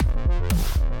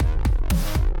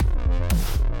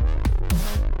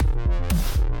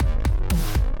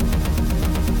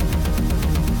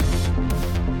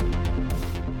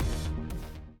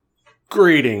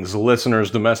Greetings,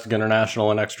 listeners, domestic, international,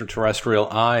 and extraterrestrial.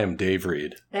 I am Dave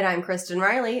Reed. And I'm Kristen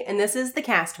Riley, and this is The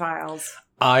Cast Files.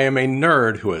 I am a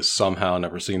nerd who has somehow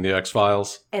never seen The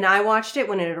X-Files. And I watched it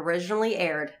when it originally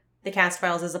aired. The Cast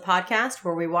Files is a podcast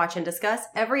where we watch and discuss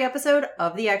every episode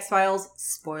of The X-Files,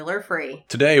 spoiler-free.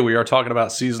 Today we are talking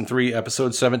about Season 3,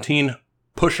 Episode 17,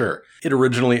 Pusher. It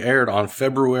originally aired on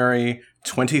February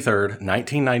 23rd,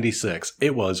 1996.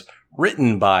 It was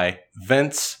written by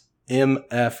Vince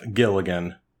M.F.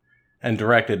 Gilligan and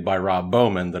directed by Rob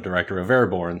Bowman, the director of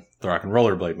Airborne, the Rock and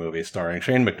Rollerblade movie starring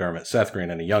Shane McDermott, Seth Green,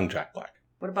 and a young Jack Black.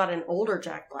 What about an older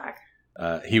Jack Black?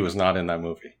 He was not in that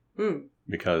movie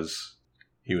because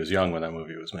he was young when that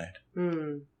movie was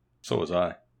made. So was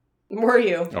I. Were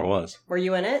you? I was. Were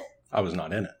you in it? I was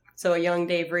not in it. So a young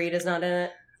Dave Reed is not in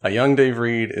it? A young Dave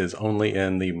Reed is only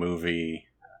in the movie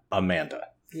Amanda.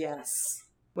 Yes.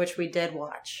 Which we did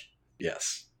watch.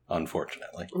 Yes,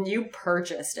 unfortunately. You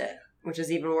purchased it, which is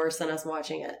even worse than us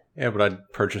watching it. Yeah, but I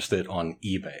purchased it on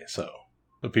eBay, so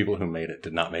the people who made it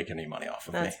did not make any money off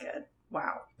of me. That's good.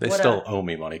 Wow. They still owe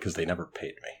me money because they never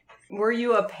paid me. Were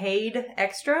you a paid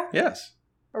extra? Yes.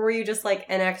 Or were you just like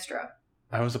an extra?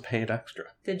 I was a paid extra.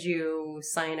 Did you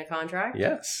sign a contract?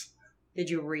 Yes. Did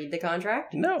you read the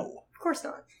contract? No. Of course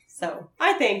not. So,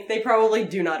 I think they probably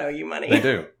do not owe you money. They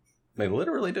do. They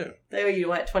literally do. They owe you,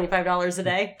 what, $25 a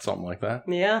day? Something like that.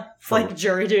 Yeah. It's like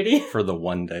jury duty. For the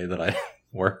one day that I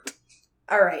worked.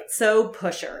 All right, so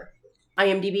Pusher.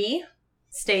 IMDb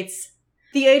states,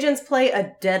 the agents play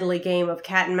a deadly game of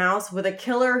cat and mouse with a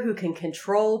killer who can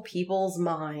control people's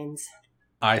minds.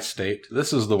 I state,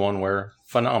 this is the one where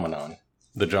Phenomenon,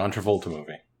 the John Travolta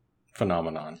movie,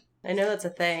 Phenomenon. I know that's a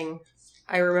thing.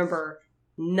 I remember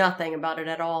nothing about it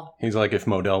at all. He's like if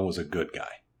Modell was a good guy.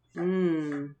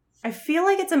 I feel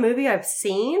like it's a movie I've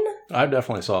seen. I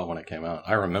definitely saw it when it came out.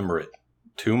 I remember it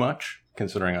too much,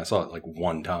 considering I saw it like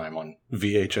one time on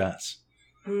VHS.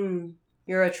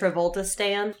 You're a Travolta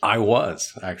stan? I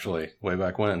was, actually, way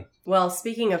back when. Well,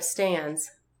 speaking of stans,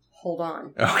 hold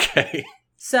on. Okay.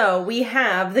 So, we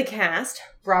have the cast,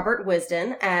 Robert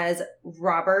Wisden as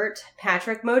Robert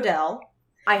Patrick Modell.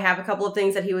 I have a couple of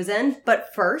things that he was in,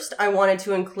 but first, I wanted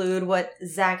to include what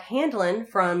Zach Handlen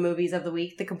from Movies of the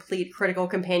Week, the complete critical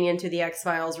companion to The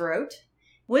X-Files, wrote.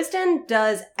 Wisden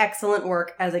does excellent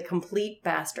work as a complete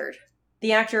bastard.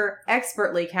 The actor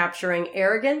expertly capturing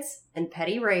arrogance and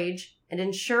petty rage and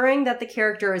ensuring that the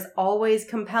character is always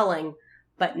compelling,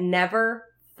 but never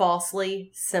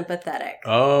falsely sympathetic.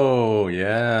 Oh,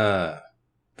 yeah.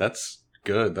 That's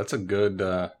good. That's a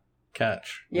good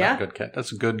catch. Yeah? Not good catch.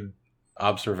 That's a good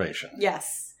observation.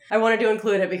 Yes. I wanted to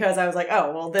include it because I was like,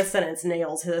 oh, well, this sentence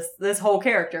nails this whole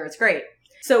character. It's great.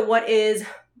 So what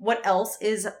else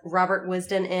is Robert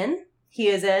Wisden in? He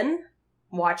is in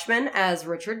Watchmen as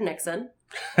Richard Nixon.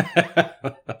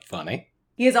 Funny.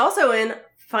 He is also in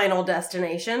Final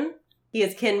Destination. He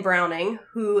is Ken Browning,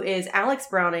 who is Alex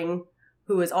Browning,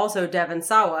 who is also Devon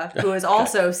Sawa, who is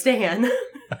also Stan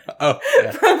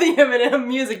from the Eminem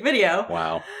music video.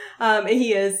 Wow.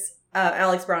 He is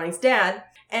Alex Browning's dad.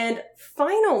 And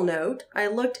final note, I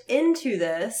looked into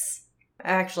this.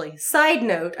 Actually, side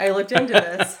note, I looked into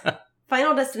this.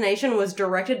 Final Destination was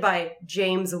directed by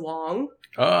James Wong.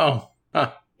 Oh.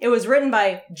 Huh. It was written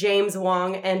by James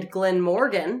Wong and Glenn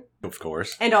Morgan. Of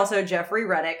course. And also Jeffrey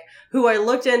Reddick, who I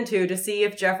looked into to see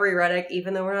if Jeffrey Reddick,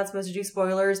 even though we're not supposed to do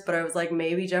spoilers, but I was like,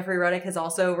 maybe Jeffrey Reddick has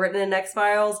also written in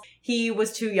X-Files. He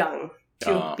was too young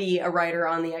to be a writer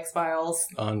on the X-Files.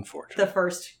 Unfortunately.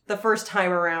 The first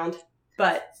time around.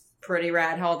 But pretty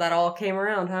rad how that all came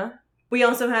around, huh? We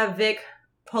also have Vic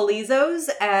Polizos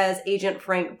as Agent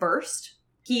Frank Burst.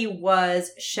 He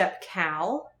was Shep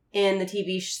Cal in the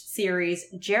TV series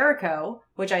Jericho,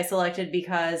 which I selected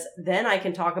because then I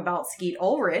can talk about Skeet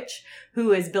Ulrich,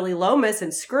 who is Billy Loomis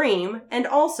in Scream, and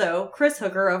also Chris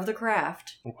Hooker of The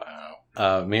Craft.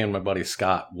 Wow. Me and my buddy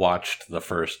Scott watched the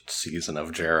first season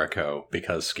of Jericho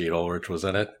because Skeet Ulrich was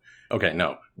in it. Okay,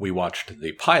 no. We watched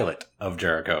the pilot of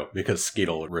Jericho because Skeet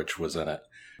Ulrich was in it.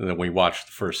 And then we watched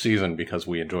the first season because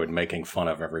we enjoyed making fun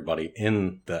of everybody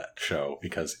in that show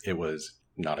because it was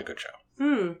not a good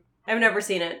show. I've never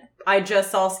seen it. I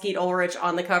just saw Skeet Ulrich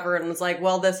on the cover and was like,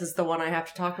 well, this is the one I have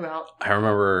to talk about. I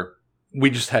remember we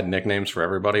just had nicknames for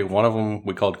everybody. One of them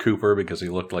we called Cooper because he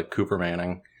looked like Cooper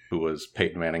Manning, who was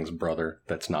Peyton Manning's brother.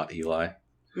 That's not Eli.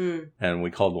 And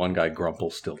we called one guy Grumple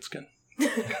Stiltskin.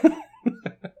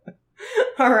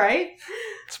 All right.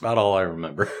 That's about all I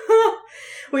remember.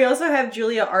 We also have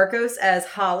Julia Arcos as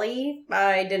Holly.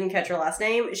 I didn't catch her last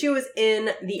name. She was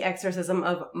in The Exorcism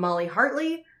of Molly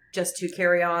Hartley, just to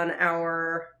carry on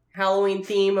our Halloween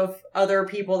theme of other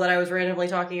people that I was randomly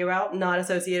talking about, not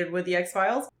associated with the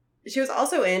X-Files. She was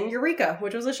also in Eureka,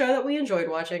 which was a show that we enjoyed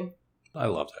watching. I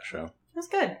love that show. It was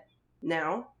good.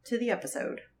 Now, to the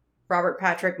episode. Robert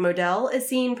Patrick Modell is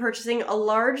seen purchasing a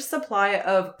large supply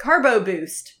of Carbo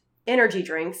Boost energy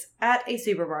drinks at a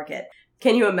supermarket.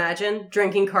 Can you imagine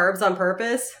drinking carbs on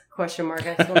purpose? Question mark,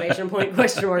 exclamation point,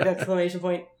 question mark, exclamation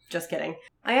point. Just kidding.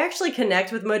 I actually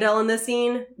connect with Modell in this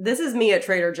scene. This is me at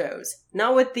Trader Joe's.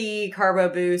 Not with the Carbo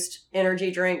Boost energy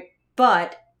drink,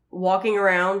 but walking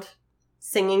around,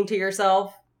 singing to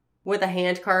yourself with a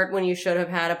hand cart when you should have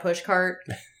had a push cart.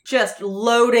 Just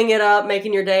loading it up,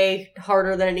 making your day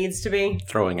harder than it needs to be.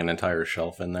 Throwing an entire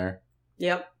shelf in there.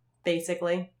 Yep,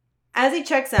 basically. As he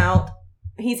checks out,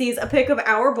 he sees a pic of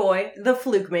our boy, the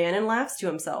Fluke Man, and laughs to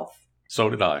himself. So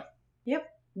did I. Yep.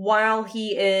 While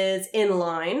he is in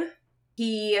line,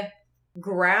 he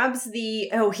grabs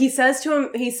he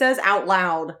says out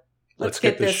loud, let's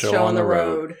get this show on the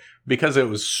road. Because it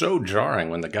was so jarring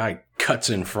when the guy cuts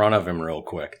in front of him real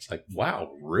quick. It's like,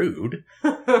 wow, rude.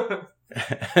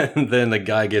 And then the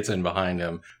guy gets in behind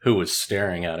him who was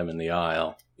staring at him in the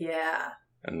aisle. Yeah.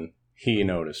 And he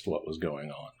noticed what was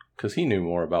going on. Because he knew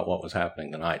more about what was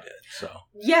happening than I did. So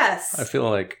yes. I feel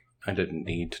like I didn't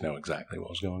need to know exactly what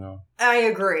was going on. I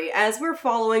agree. As we're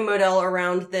following Modell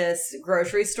around this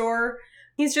grocery store,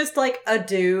 he's just like a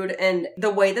dude. And the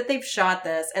way that they've shot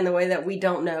this and the way that we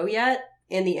don't know yet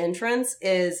in the entrance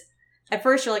is, at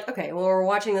first you're like, okay, well, we're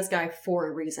watching this guy for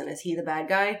a reason. Is he the bad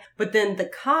guy? But then the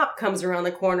cop comes around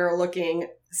the corner looking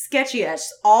sketchy as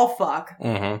all fuck.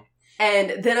 Mm-hmm.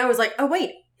 And then I was like, oh,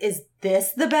 wait, is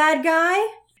this the bad guy?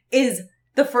 Is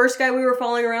the first guy we were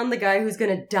following around the guy who's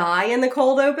going to die in the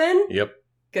cold open? Yep.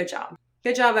 Good job.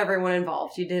 Good job, everyone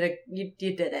involved. You did it. You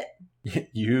did it.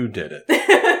 You did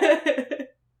it.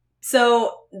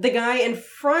 So the guy in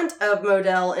front of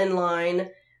Modell in line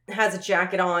has a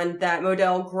jacket on that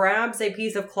Modell grabs a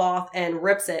piece of cloth and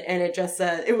rips it, and it just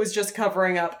says it was just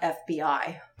covering up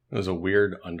FBI. It was a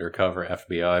weird undercover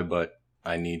FBI, but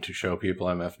I need to show people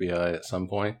I'm FBI at some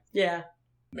point. Yeah.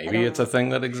 Maybe it's a thing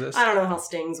that exists. I don't know how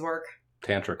stings work.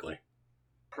 Tantrically.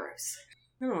 Gross.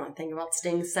 I don't want to think about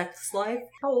Sting's sex life.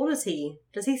 How old is he?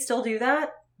 Does he still do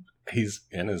that? He's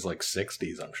in his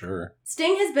 60s, I'm sure.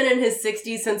 Sting has been in his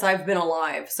 60s since I've been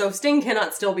alive, so Sting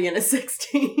cannot still be in his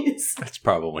 60s. That's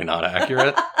probably not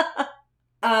accurate.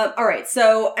 Alright,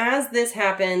 so as this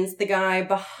happens, the guy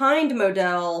behind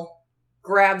Modell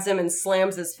grabs him and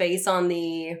slams his face on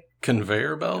the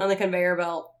conveyor belt? On the conveyor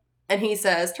belt. And he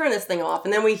says, turn this thing off.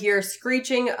 And then we hear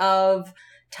screeching of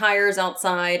tires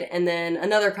outside, and then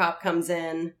another cop comes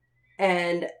in,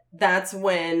 and that's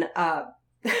when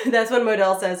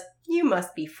Modell says, you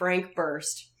must be Frank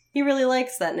Burst. He really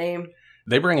likes that name.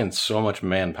 They bring in so much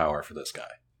manpower for this guy.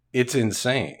 It's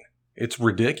insane. It's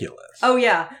ridiculous. Oh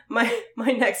yeah, my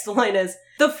next line is,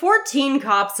 the 14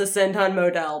 cops descend on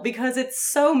Modell because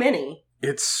it's so many.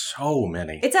 It's so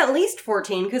many. It's at least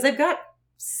 14 because they've got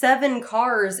 7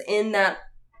 cars in that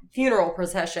funeral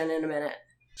procession in a minute.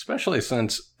 Especially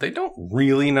since they don't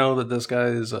really know that this guy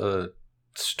is a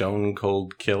stone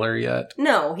cold killer yet.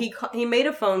 No, he made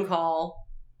a phone call,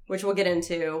 which we'll get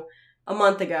into, a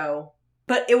month ago.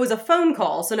 But it was a phone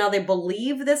call, so now they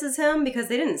believe this is him because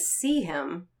they didn't see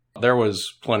him. There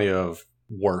was plenty of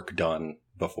work done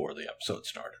before the episode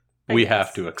started. We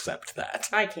have to accept that.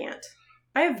 I can't.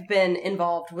 I have been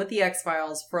involved with the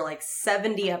X-Files for like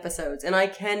 70 episodes, and I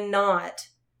cannot,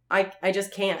 I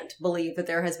just can't believe that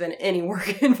there has been any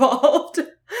work involved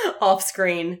off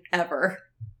screen ever.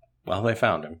 Well, they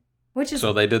found him.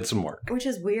 So they did some work. Which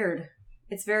is weird.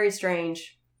 It's very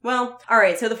strange. Well,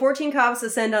 alright, so the 14 cops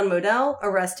descend on Modell,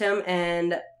 arrest him,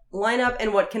 and line up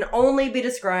in what can only be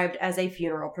described as a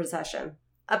funeral procession.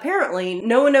 Apparently,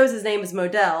 no one knows his name is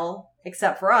Modell,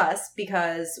 except for us,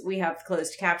 because we have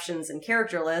closed captions and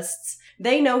character lists.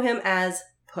 They know him as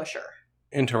Pusher.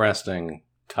 Interesting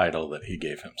title that he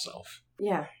gave himself.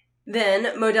 Yeah.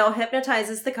 Then, Modell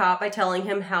hypnotizes the cop by telling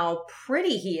him how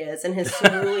pretty he is in his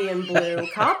cerulean blue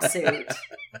cop suit.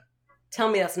 Tell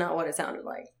me that's not what it sounded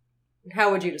like.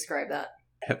 How would you describe that?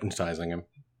 Hypnotizing him.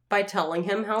 By telling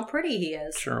him how pretty he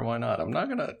is. Sure, why not? I'm not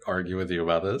going to argue with you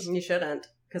about this. You shouldn't,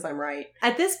 because I'm right.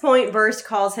 At this point, Burst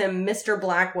calls him Mr.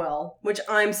 Blackwell, which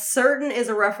I'm certain is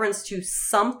a reference to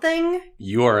something.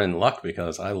 You are in luck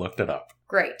because I looked it up.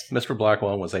 Great. Mr.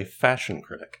 Blackwell was a fashion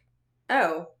critic.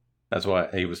 Oh. That's why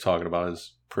he was talking about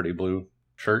his pretty blue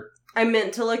shirt. I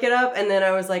meant to look it up, and then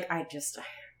I was like,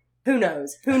 who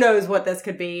knows? Who knows what this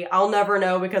could be? I'll never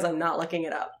know because I'm not looking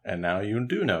it up. And now you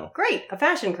do know. Great, a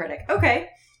fashion critic. Okay.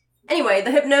 Anyway,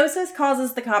 the hypnosis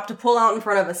causes the cop to pull out in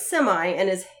front of a semi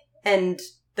and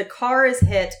The car is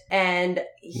hit, and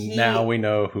Now we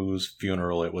know whose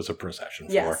funeral it was a procession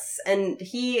for. Yes, and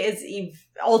he is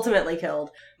ultimately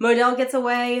killed. Modell gets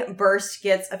away. Burst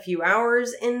gets a few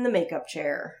hours in the makeup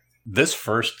chair. This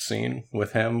first scene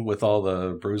with him, with all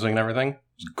the bruising and everything,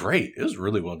 was great. It was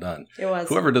really well done. It was.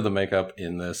 Whoever did the makeup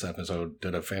in this episode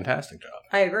did a fantastic job.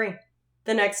 I agree.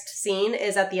 The next scene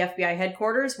is at the FBI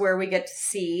headquarters, where we get to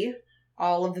see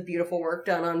all of the beautiful work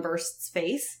done on Burst's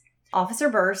face. Officer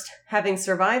Burst, having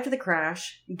survived the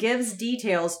crash, gives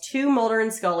details to Mulder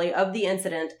and Scully of the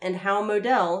incident and how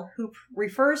Modell, who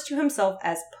refers to himself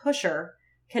as Pusher,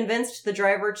 convinced the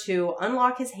driver to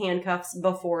unlock his handcuffs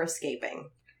before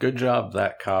escaping. Good job,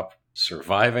 that cop,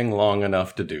 surviving long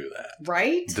enough to do that.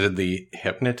 Right? Did the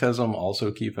hypnotism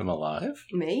also keep him alive?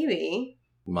 Maybe.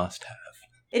 Must have.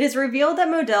 It is revealed that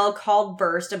Modell called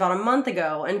Burst about a month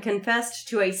ago and confessed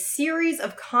to a series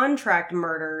of contract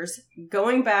murders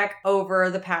going back over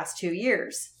the past 2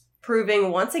 years, proving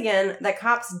once again that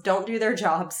cops don't do their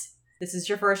jobs. This is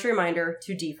your first reminder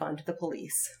to defund the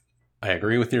police. I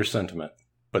agree with your sentiment,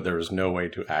 but there is no way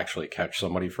to actually catch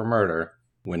somebody for murder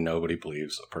when nobody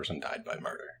believes a person died by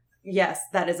murder. Yes,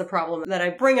 that is a problem that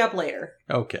I bring up later.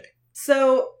 Okay.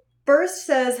 So, Burst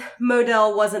says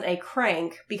Modell wasn't a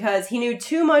crank because he knew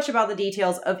too much about the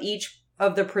details of each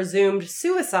of the presumed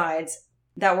suicides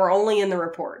that were only in the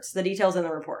reports, the details in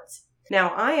the reports.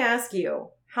 Now, I ask you,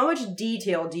 how much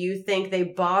detail do you think they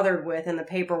bothered with in the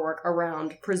paperwork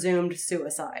around presumed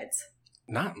suicides?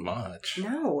 Not much.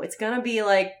 No, it's gonna be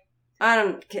like,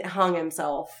 hung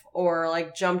himself, or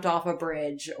like jumped off a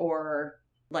bridge, or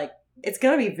like, it's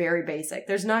gonna be very basic.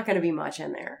 There's not gonna be much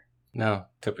in there. No,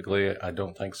 typically I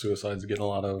don't think suicides get a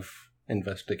lot of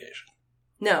investigation.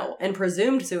 No, and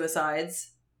presumed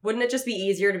suicides, wouldn't it just be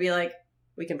easier to be like,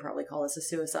 we can probably call this a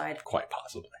suicide? Quite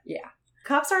possibly. Yeah.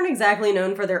 Cops aren't exactly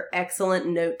known for their excellent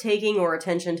note-taking or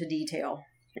attention to detail.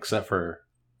 Except for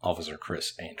Officer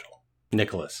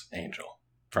Nicholas Angel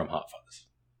from Hot Fuzz.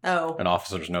 Oh. An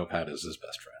officer's notepad is his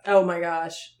best friend. Oh my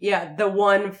gosh. Yeah, the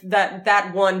one,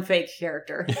 that one fake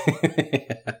character.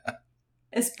 Yeah.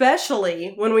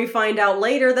 Especially when we find out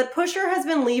later that Pusher has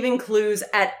been leaving clues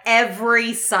at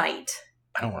every site.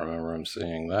 I don't remember him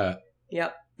seeing that.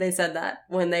 Yep, they said that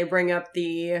when they bring up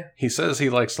the... He says he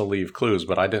likes to leave clues,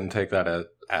 but I didn't take that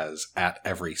as at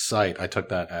every site. I took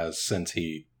that as since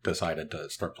he decided to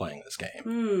start playing this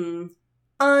game.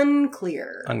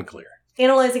 Unclear.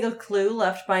 Analyzing a clue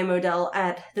left by Modell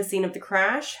at the scene of the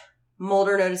crash,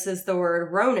 Mulder notices the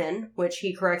word Ronin, which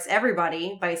he corrects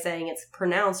everybody by saying it's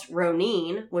pronounced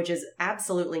Ronin, which is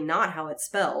absolutely not how it's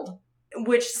spelled,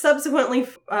 which subsequently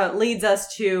leads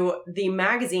us to the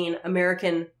magazine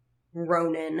American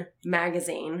Ronin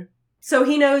magazine. So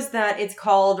he knows that it's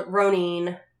called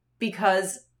Ronin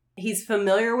because he's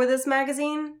familiar with this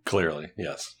magazine. Clearly,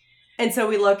 yes. And so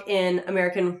we look in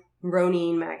American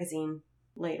Ronin magazine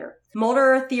later.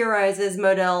 Mulder theorizes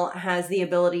Modell has the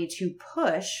ability to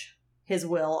push his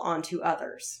will onto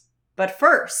others. But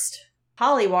first,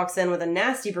 Holly walks in with a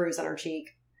nasty bruise on her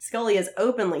cheek. Scully is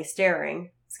openly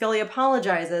staring. Scully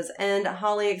apologizes, and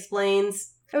Holly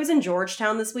explains, I was in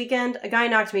Georgetown this weekend. A guy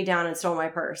knocked me down and stole my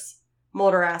purse.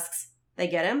 Mulder asks, they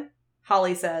get him?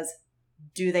 Holly says,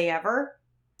 do they ever?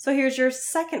 So here's your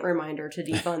second reminder to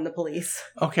defund the police.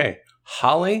 Okay,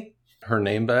 Holly, her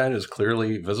name badge is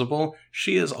clearly visible.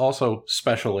 She is also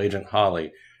Special Agent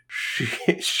Holly.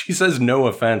 She says no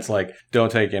offense, like, don't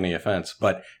take any offense,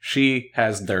 but she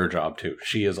has their job too.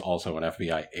 She is also an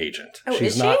FBI agent. Oh,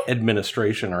 She's is she? not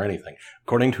administration or anything.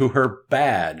 According to her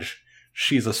badge,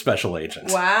 she's a special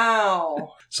agent.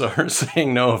 Wow. So her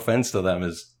saying no offense to them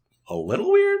is a little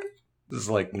weird. This is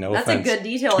like no That's offense. a good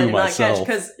detail I to did not myself. catch,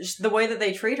 because the way that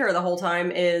they treat her the whole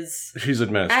time is... She's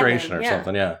administration admin, or yeah.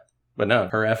 something, yeah. But no,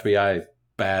 her FBI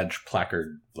badge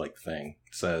placard like thing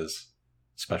says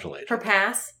special agent. Her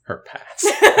pass? Her pass.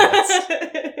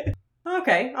 Yes.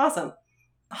 Okay, awesome.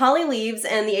 Holly leaves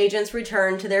and the agents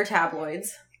return to their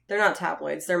tabloids. They're not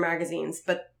tabloids, they're magazines,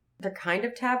 but they're kind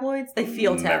of tabloids. They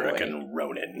feel tabloid. American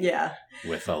Ronin. Yeah.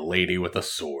 With a lady with a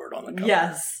sword on the cover.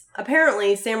 Yes.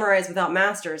 Apparently, samurais without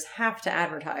masters have to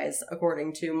advertise,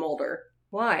 according to Mulder.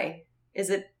 Why?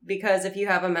 Is it because if you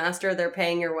have a master, they're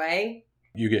paying your way?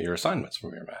 You get your assignments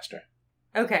from your master.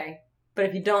 Okay. But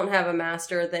if you don't have a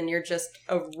master, then you're just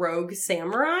a rogue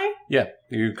samurai? Yeah,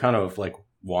 you kind of like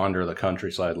wander the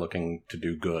countryside looking to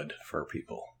do good for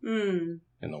people in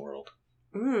the world.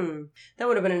 That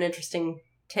would have been an interesting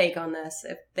take on this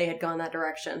if they had gone that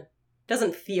direction.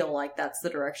 Doesn't feel like that's the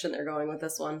direction they're going with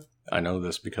this one. I know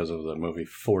this because of the movie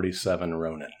 47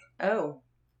 Ronin. Oh.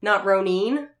 Not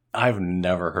Ronin? I've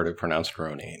never heard it pronounced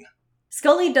Ronin.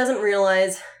 Scully doesn't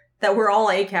realize that we're all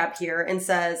ACAB here and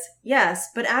says, yes,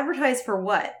 but advertise for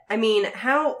what? I mean,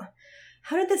 how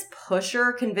did this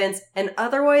pusher convince an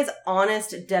otherwise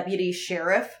honest deputy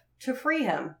sheriff to free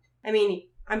him? I mean,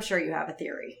 I'm sure you have a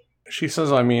theory. She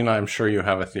says, I mean, I'm sure you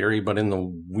have a theory, but in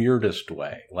the weirdest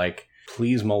way. Like,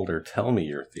 please, Mulder, tell me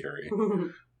your theory.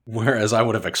 Whereas I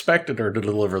would have expected her to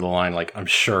deliver the line like, I'm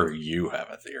sure you have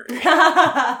a theory.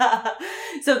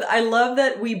 So I love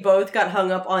that we both got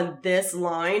hung up on this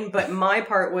line, but my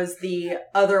part was the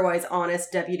otherwise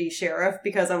honest deputy sheriff,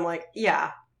 because I'm like,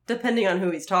 yeah, depending on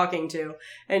who he's talking to.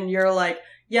 And you're like,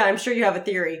 yeah, I'm sure you have a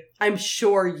theory. I'm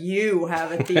sure you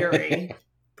have a theory.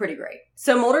 Pretty great.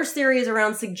 So Mulder's theory is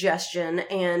around suggestion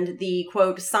and the,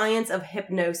 quote, science of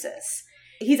hypnosis.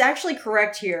 He's actually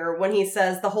correct here when he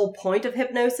says the whole point of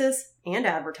hypnosis and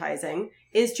advertising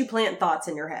is to plant thoughts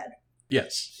in your head.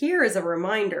 Yes. Here is a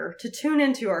reminder to tune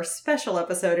into our special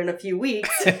episode in a few weeks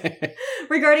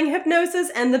regarding hypnosis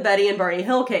and the Betty and Barney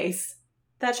Hill case.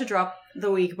 That should drop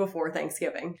the week before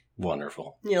Thanksgiving.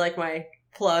 Wonderful. You like my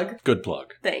plug? Good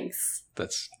plug. Thanks.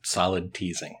 That's solid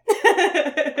teasing.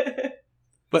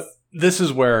 But this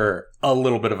is where a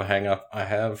little bit of a hang-up I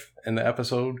have in the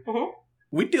episode. Mm-hmm.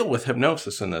 We deal with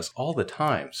hypnosis in this all the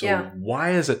time. So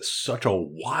why is it such a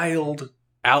wild,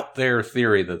 out there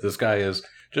theory that this guy is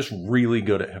just really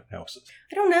good at hypnosis?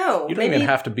 I don't know. You don't even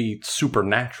have to be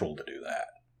supernatural to do that.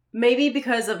 Maybe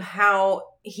because of how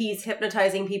he's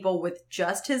hypnotizing people with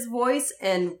just his voice.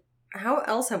 And how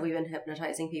else have we been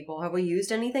hypnotizing people? Have we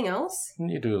used anything else?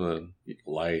 You do the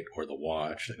light or the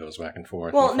watch that goes back and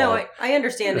forth. Well, no, I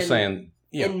understand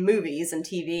in movies and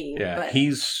TV. Yeah, but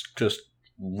he's just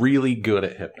really good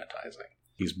at hypnotizing.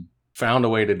 He's found a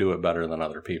way to do it better than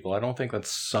other people. I don't think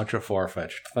that's such a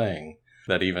far-fetched thing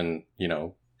that even,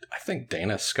 I think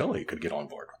Dana Scully could get on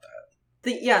board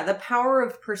with that. The power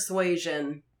of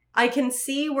persuasion. I can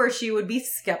see where she would be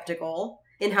skeptical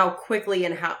in how quickly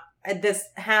and how this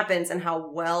happens and how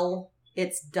well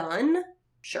it's done.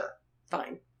 Sure,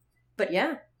 fine. But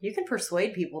yeah, you can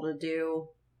persuade people to do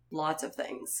lots of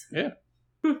things. Yeah.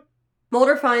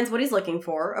 Mulder finds what he's looking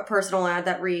for, a personal ad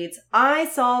that reads, I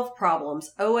solve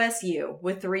problems, OSU,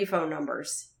 with 3 phone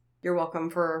numbers. You're welcome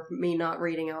for me not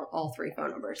reading out all 3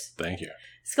 phone numbers. Thank you.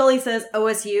 Scully says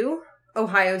OSU,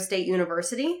 Ohio State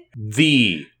University.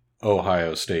 The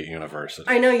Ohio State University.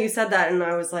 I know you said that, and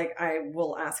I was like, I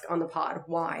will ask on the pod.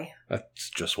 Why? That's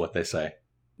just what they say.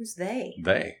 Who's they?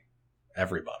 They.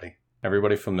 Everybody.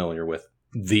 Everybody familiar with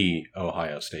the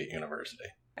Ohio State University.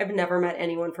 I've never met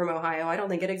anyone from Ohio. I don't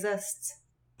think it exists.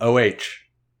 OH.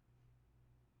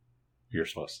 You're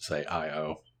supposed to say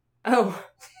IO. Oh,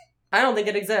 I don't think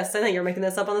it exists. I think you're making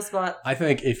this up on the spot. I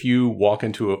think if you walk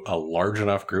into a large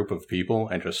enough group of people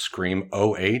and just scream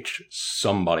OH,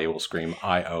 somebody will scream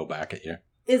IO back at you.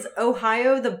 Is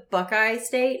Ohio the Buckeye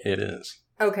State? It is.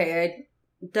 Okay,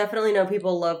 I definitely know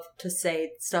people love to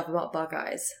say stuff about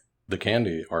Buckeyes. The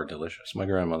candy are delicious. My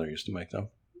grandmother used to make them.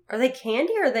 Are they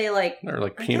candy or are they like... They're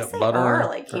like I peanut guess butter. They are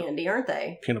like candy, aren't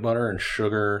they? Peanut butter and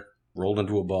sugar rolled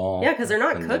into a ball. Yeah, because they're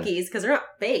not cookies, because they're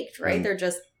not baked, right? They're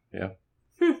just... Yeah.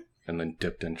 And then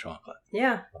dipped in chocolate.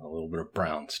 Yeah. With a little bit of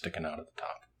brown sticking out at the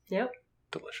top. Yep.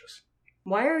 Delicious.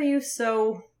 Why are you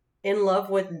so in love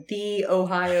with the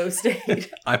Ohio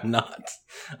State? I'm not.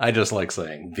 I just like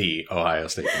saying the Ohio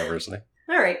State University.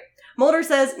 All right. Mulder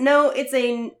says, no, it's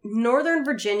a Northern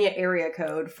Virginia area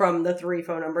code from the 3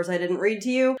 phone numbers I didn't read to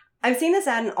you. I've seen this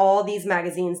ad in all these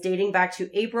magazines dating back to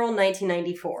April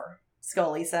 1994.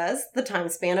 Scully says, the time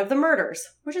span of the murders,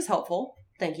 which is helpful.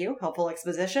 Thank you. Helpful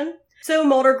exposition. So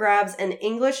Mulder grabs an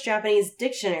English-Japanese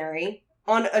dictionary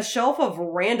on a shelf of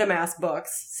random-ass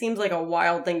books. Seems like a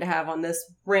wild thing to have on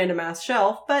this random-ass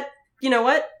shelf, but you know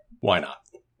what? Why not?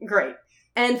 Great.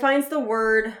 And finds the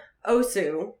word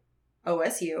OSU,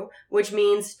 OSU, which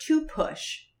means to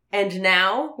push. And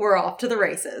now we're off to the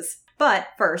races. But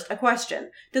first, a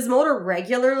question. Does Mulder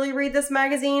regularly read this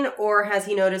magazine, or has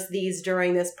he noticed these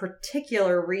during this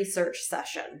particular research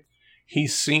session? He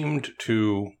seemed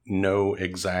to know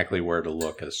exactly where to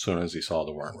look as soon as he saw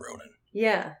the word rodent.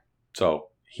 Yeah. So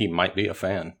he might be a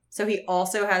fan. So he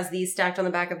also has these stacked on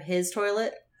the back of his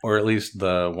toilet? Or at least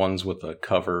the ones with the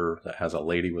cover that has a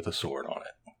lady with a sword on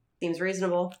it. Seems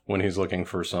reasonable. When he's looking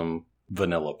for some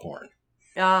vanilla porn.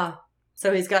 Ah.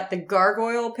 So he's got the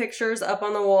gargoyle pictures up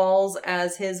on the walls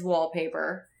as his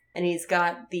wallpaper. And he's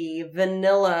got the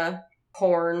vanilla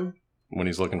porn. When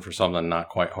he's looking for something not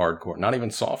quite hardcore. Not even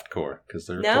softcore. Because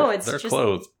they're just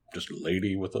clothes. Just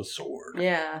lady with a sword.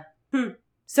 Yeah.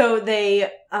 So they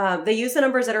use the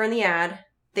numbers that are in the ad.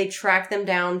 They track them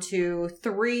down to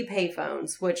 3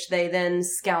 payphones, which they then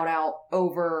scout out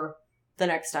over the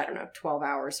next, 12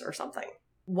 hours or something.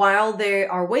 While they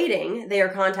are waiting, they are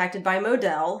contacted by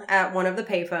Modell at one of the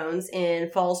payphones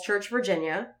in Falls Church,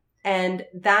 Virginia. And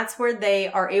that's where they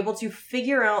are able to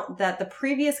figure out that the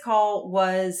previous call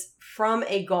was from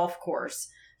a golf course.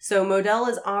 So Modell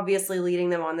is obviously leading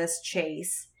them on this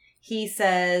chase. He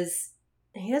says,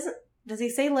 does he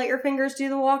say let your fingers do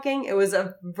the walking? It was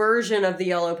a version of the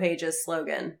Yellow Pages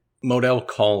slogan. Modell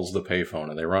calls the payphone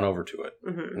and they run over to it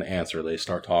Mm-hmm. and answer. They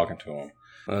start talking to him.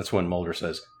 And that's when Mulder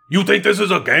says, "You think this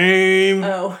is a game?"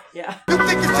 Oh, yeah. You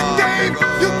think it's a game?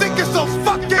 You think it's a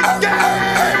fucking game?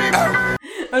 I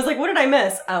was like, what did I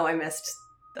miss? Oh, I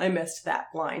missed that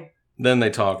line. Then they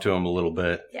talk to him a little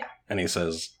bit. Yeah. And he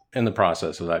says, in the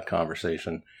process of that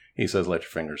conversation, he says, "Let your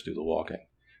fingers do the walking,"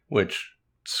 which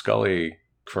Scully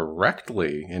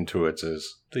correctly intuits as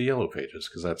the Yellow Pages,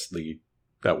 because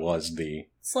that was the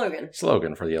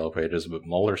slogan for the Yellow Pages. But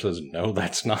Mulder says, no,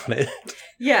 that's not it.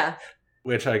 Yeah.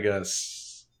 Which I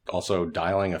guess also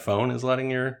dialing a phone is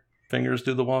letting your fingers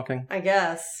do the walking. I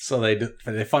guess. So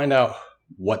they find out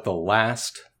what the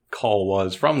last call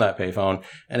was from that payphone,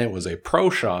 and it was a pro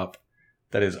shop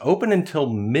that is open until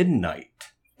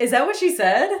midnight. Is that what she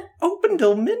said? Open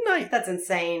till midnight. That's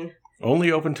insane.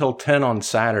 Only open till 10 on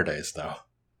Saturdays, though.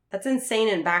 That's insane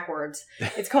and backwards.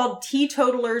 It's called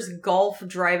Teetotalers Golf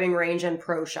Driving Range and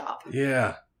Pro Shop.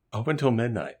 Yeah, open till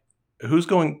midnight. Who's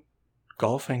going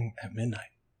golfing at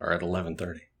midnight or at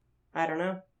 11:30? I don't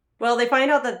know. Well, they find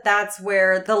out that that's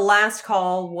where the last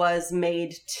call was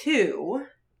made to,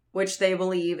 which they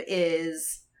believe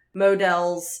is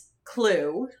Modell's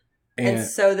clue. And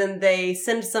so then they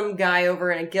send some guy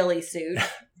over in a ghillie suit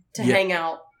to hang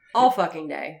out all fucking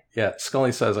day. Yeah,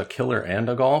 Scully says a killer and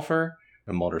a golfer.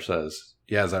 And Mulder says,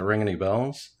 yeah, does that ring any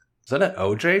bells? Is that an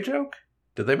OJ joke?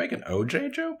 Did they make an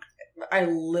OJ joke? I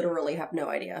literally have no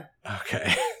idea.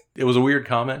 Okay. It was a weird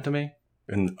comment to me.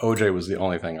 And OJ was the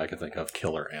only thing I could think of,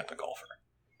 killer and a golfer.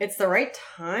 It's the right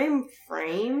time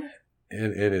frame.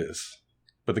 It is.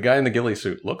 But the guy in the ghillie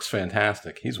suit looks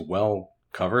fantastic. He's well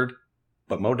covered.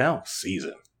 But Modell sees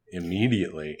him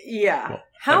immediately. Yeah. Well,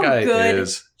 How that guy good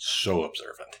is so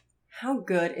observant. How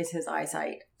good is his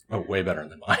eyesight? Oh, way better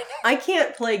than mine. I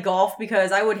can't play golf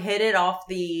because I would hit it off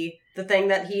the thing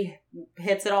that he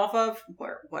hits it off of,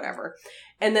 or whatever.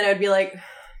 And then I'd be like,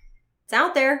 it's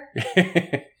out there.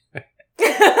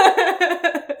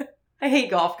 I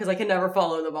hate golf because I can never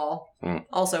follow the ball. Mm.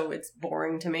 Also, it's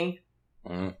boring to me.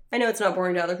 Mm. I know it's not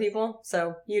boring to other people,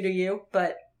 so you do you,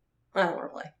 but I don't want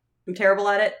to play. I'm terrible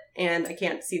at it, and I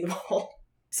can't see the ball.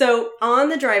 So, on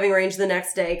the driving range the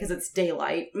next day, because it's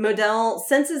daylight, Modell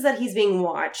senses that he's being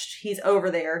watched. He's over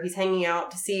there. He's hanging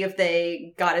out to see if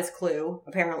they got his clue,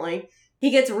 apparently. He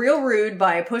gets real rude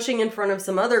by pushing in front of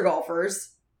some other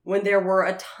golfers when there were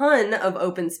a ton of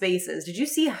open spaces. Did you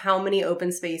see how many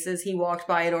open spaces he walked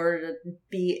by in order to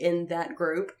be in that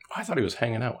group? I thought he was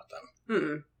hanging out with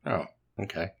them. Mm-mm. Oh,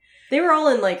 okay. They were all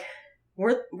in, like,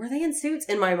 were they in suits?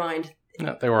 In my mind.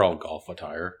 No, they were all golf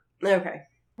attire. Okay.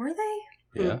 Were they?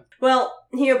 Yeah. Well,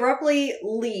 he abruptly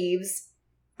leaves.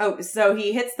 Oh, so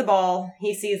he hits the ball.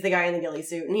 He sees the guy in the ghillie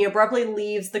suit, and he abruptly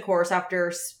leaves the course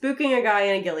after spooking a guy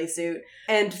in a ghillie suit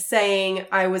and saying,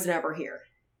 "I was never here,"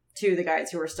 to the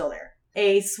guys who are still there.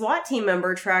 A SWAT team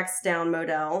member tracks down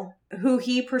Modell, who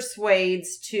he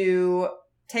persuades to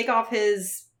take off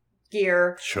his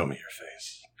gear. Show me your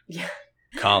face. Yeah.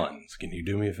 Collins, can you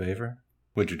do me a favor?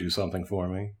 Would you do something for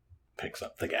me? Picks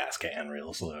up the gas can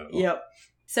real slow. Yep.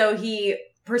 So he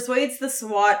persuades the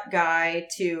SWAT guy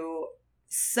to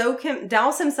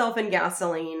douse himself in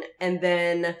gasoline, and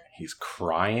then He's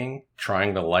crying,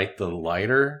 trying to light the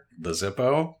lighter, the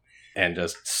Zippo, and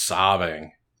just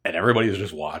sobbing. And everybody's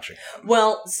just watching him.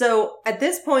 well, so at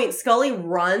this point, Scully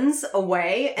runs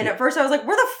away, and at first I was like,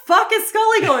 where the fuck is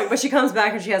Scully going? But she comes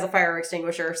back and she has a fire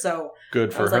extinguisher, so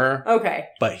Good I for was her. like, okay.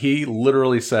 But he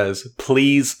literally says,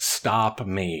 please stop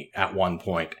me at one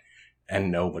point,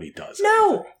 and nobody does it.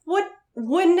 No!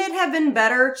 Wouldn't it have been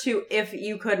better if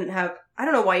you couldn't have, I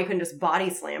don't know why you couldn't just body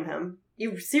slam him.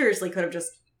 You seriously could have just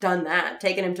done that,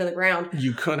 taken him to the ground.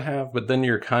 You could have, but then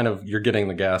you're getting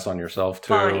the gas on yourself too.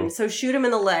 Fine, so shoot him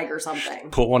in the leg or something.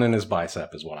 Put one in his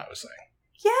bicep is what I was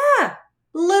saying. Yeah!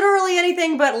 Literally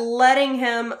anything but letting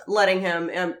him,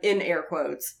 in air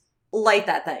quotes, light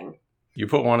that thing. You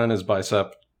put one in his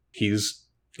bicep, he's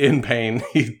in pain,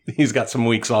 he's got some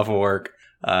weeks off of work,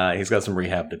 he's got some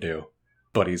rehab to do,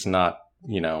 but he's not,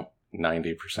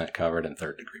 90% covered in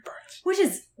third-degree burns.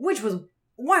 Which was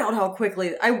wild how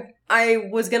quickly, I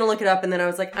was gonna look it up and then I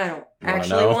was like, I don't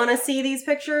actually want to see these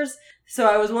pictures. So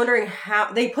I was wondering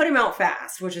how, they put him out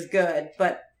fast, which is good,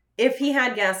 but if he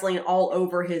had gasoline all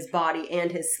over his body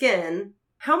and his skin,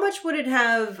 How much would it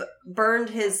have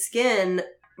burned his skin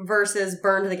versus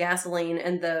burned the gasoline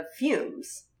and the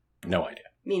fumes? No idea.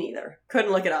 Me neither.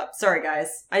 Couldn't look it up. Sorry,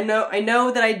 guys. I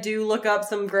know that I do look up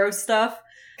some gross stuff.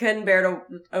 Couldn't bear to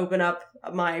open up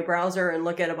my browser and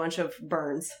look at a bunch of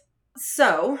burns.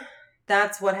 So,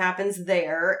 that's what happens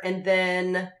there. And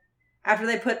then, after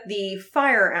they put the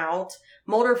fire out,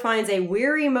 Mulder finds a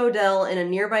weary Modell in a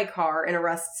nearby car and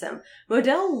arrests him.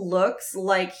 Modell looks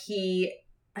like he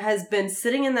has been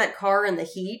sitting in that car in the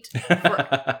heat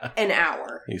for an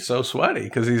hour. He's so sweaty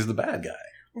because he's the bad guy.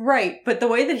 Right, but the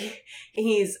way that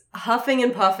he's huffing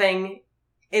and puffing,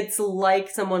 it's like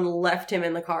someone left him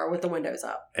in the car with the windows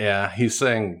up. Yeah, he's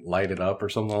saying light it up or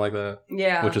something like that.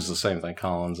 Yeah. Which is the same thing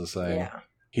Collins is saying. Yeah.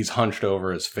 He's hunched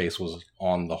over, his face was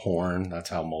on the horn. That's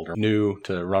how Mulder knew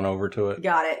to run over to it.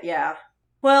 Got it, yeah.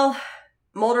 Well,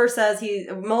 Mulder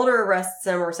arrests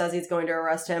him or says he's going to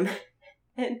arrest him.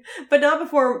 But not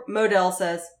before Modell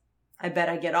says, I bet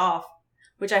I get off,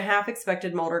 which I half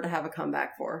expected Mulder to have a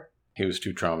comeback for. He was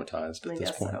too traumatized at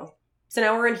this point. So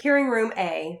now we're in hearing room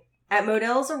A. At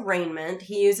Modell's arraignment,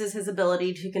 he uses his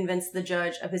ability to convince the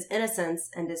judge of his innocence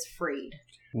and is freed.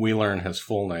 We learn his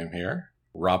full name here.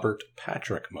 Robert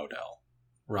Patrick Modell.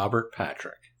 Robert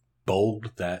Patrick.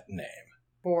 Bold that name.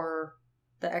 For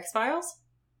the X-Files?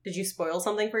 Did you spoil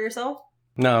something for yourself?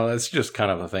 No, it's just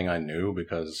kind of a thing I knew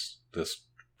because this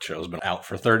show's been out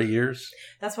for 30 years.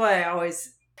 That's why I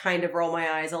always kind of roll my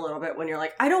eyes a little bit when you're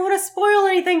like, I don't want to spoil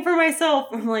anything for myself.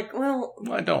 I'm like, well...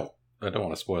 I don't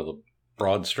want to spoil the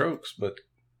broad strokes,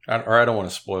 I don't want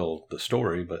to spoil the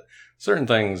story, but certain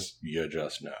things you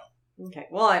just know. Okay,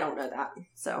 well, I don't know that,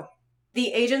 so...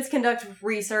 The agents conduct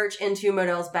research into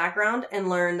Modell's background and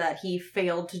learn that he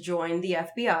failed to join the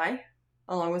FBI,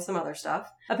 along with some other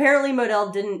stuff. Apparently,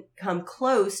 Modell didn't come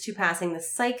close to passing the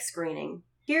psych screening.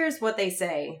 Here's what they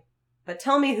say, but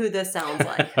tell me who this sounds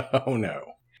like. Oh no.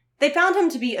 They found him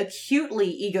to be acutely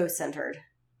ego-centered.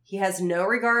 He has no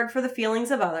regard for the feelings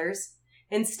of others,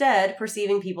 instead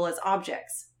perceiving people as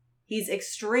objects. He's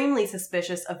extremely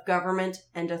suspicious of government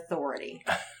and authority.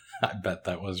 I bet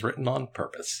that was written on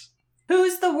purpose.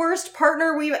 Who's the worst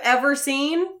partner we've ever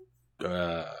seen?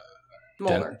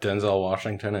 Mulder. Denzel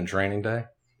Washington in Training Day?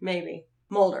 Maybe.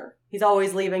 Mulder. He's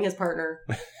always leaving his partner.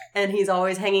 And he's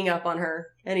always hanging up on her.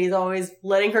 And he's always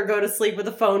letting her go to sleep with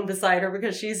a phone beside her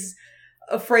because she's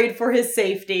afraid for his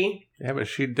safety. Yeah, but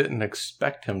she didn't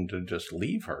expect him to just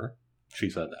leave her. She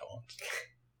said that once.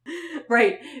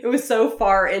 Right. It was so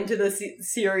far into the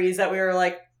series that we were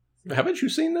like... Haven't you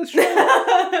seen this show?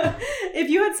 If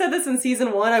you had said this in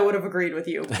season 1, I would have agreed with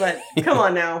you. But come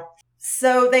on now.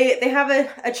 So they have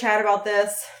a chat about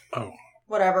this. Oh.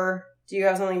 Whatever. Do you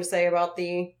have something to say about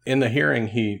the... In the hearing,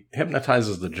 he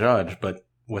hypnotizes the judge, but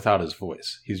without his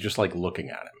voice. He's just like looking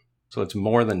at him. So it's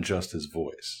more than just his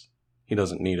voice. He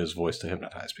doesn't need his voice to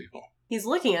hypnotize people. He's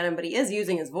looking at him, but he is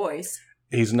using his voice.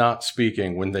 He's not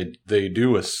speaking when they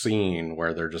do a scene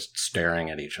where they're just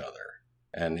staring at each other.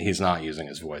 And he's not using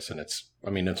his voice, and it's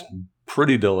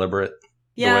pretty deliberate.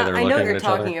 Yeah, the way I know what you're at each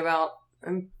other. talking about.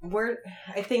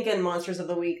 I think in Monsters of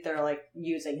the Week, they're like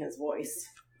using his voice.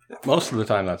 Most of the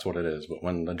time that's what it is, but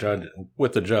when the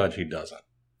judge, he doesn't.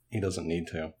 He doesn't need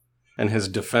to. And his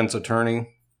defense attorney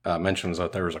mentions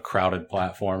that there was a crowded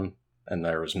platform, and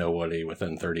there was nobody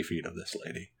within 30 feet of this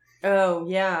lady. Oh,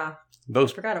 yeah.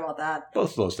 Forgot about that.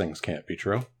 Both of those things can't be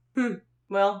true.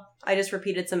 Well, I just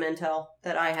repeated some intel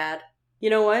that I had. You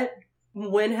know what?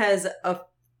 When has a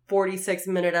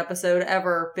 46-minute episode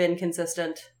ever been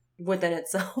consistent within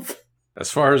itself?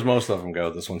 As far as most of them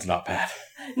go, this one's not bad.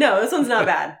 No, this one's not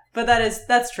bad. But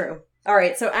that's true. All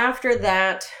right, so after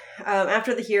that,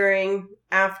 after the hearing,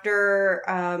 after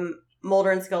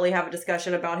Mulder and Scully have a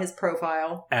discussion about his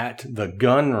profile. At the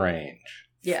gun range.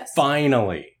 Yes.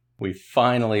 We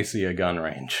finally see a gun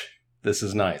range. This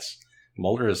is nice.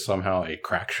 Mulder is somehow a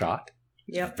crack shot.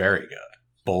 Yep. Very good.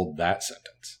 Bold that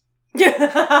sentence.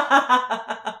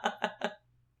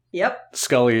 Yep.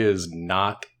 Scully is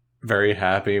not very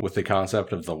happy with the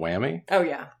concept of the whammy. Oh,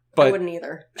 yeah. But I wouldn't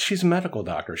either. She's a medical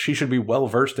doctor. She should be well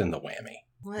versed in the whammy.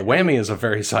 What? The whammy is a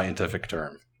very scientific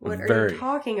term. What are you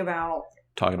talking about?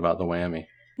 Talking about the whammy.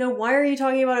 No, why are you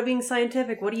talking about it being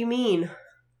scientific? What do you mean?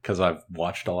 Because I've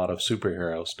watched a lot of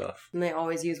superhero stuff. And they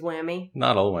always use whammy?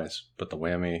 Not always, but the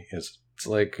whammy is... It's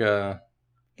like...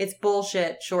 It's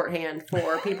bullshit shorthand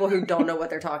for people who don't know what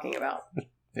they're talking about.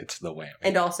 It's the whammy.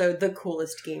 And also the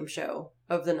coolest game show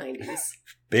of the 90s.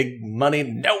 Big money,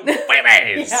 no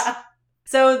whammies! Yeah.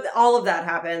 So all of that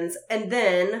happens. And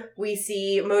then we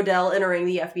see Modell entering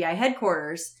the FBI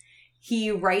headquarters.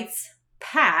 He writes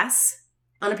pass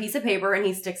on a piece of paper and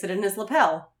he sticks it in his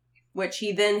lapel. which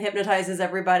he then hypnotizes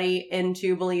everybody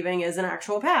into believing is an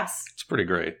actual pass. It's pretty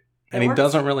great. It And he works.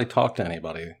 doesn't really talk to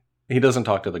anybody. He doesn't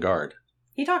talk to the guard,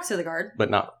 He talks to the guard. but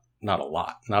not a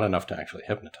lot. Not enough to actually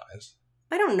hypnotize.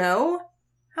 I don't know.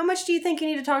 How much do you think you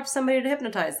need to talk to somebody to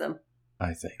hypnotize them?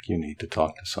 I think you need to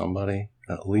talk to somebody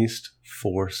at least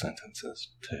 4 sentences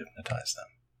to hypnotize them.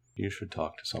 You should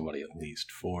talk to somebody at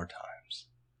least 4 times.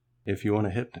 If you want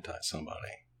to hypnotize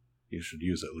somebody, you should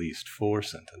use at least 4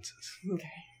 sentences. Okay.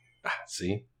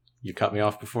 See? You cut me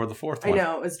off before the 4th I one.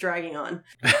 know, it was dragging on.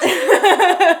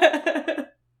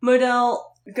 Modell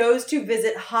goes to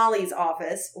visit Holly's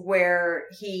office, where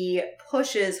he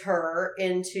pushes her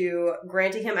into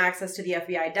granting him access to the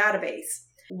FBI database.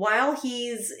 While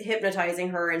he's hypnotizing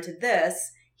her into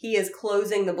this, he is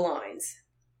closing the blinds.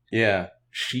 Yeah,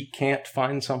 she can't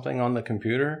find something on the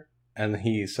computer, and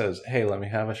he says, hey, let me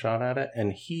have a shot at it,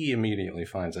 and he immediately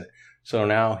finds it. So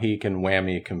now he can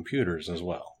whammy computers as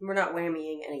well. We're not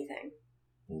whammying anything.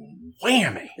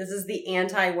 Whammy! This is the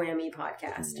anti-whammy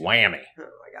podcast. Whammy! Oh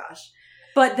my gosh.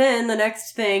 But then the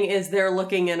next thing is they're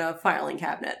looking in a filing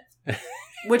cabinet.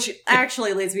 Which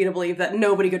actually leads me to believe that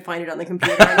nobody could find it on the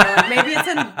computer. And they're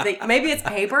like, maybe it's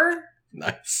paper?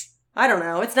 Nice. I don't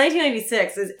know. It's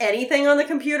 1996. Is anything on the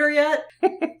computer yet?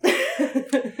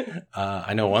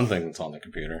 I know one thing that's on the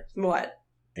computer. What?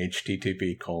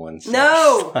 http://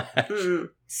 No! Mm-mm.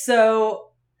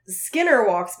 So Skinner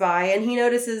walks by and he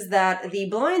notices that the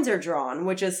blinds are drawn,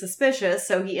 which is suspicious.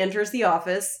 So he enters the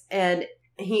office and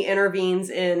he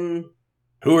intervenes in...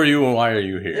 Who are you and why are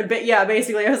you here? But yeah,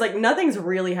 basically, I was like, nothing's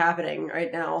really happening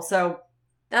right now. So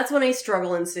that's when a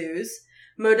struggle ensues.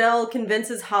 Modell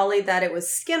convinces Holly that it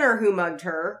was Skinner who mugged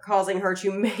her, causing her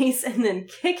to mace and then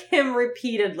kick him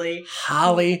repeatedly.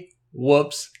 Holly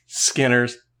whoops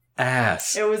Skinner's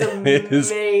ass. It was It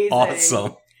is amazing.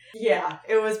 awesome. Yeah,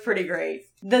 it was pretty great.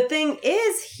 The thing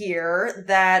is here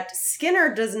that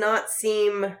Skinner does not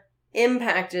seem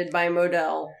impacted by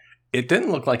Modell. It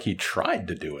didn't look like he tried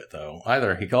to do it, though,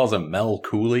 either. He calls him Mel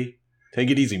Cooley. Take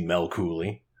it easy, Mel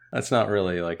Cooley. That's not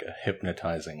really like a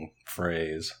hypnotizing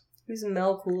phrase. Who's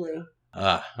Mel Cooley?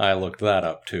 I looked that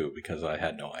up, too, because I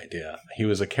had no idea. He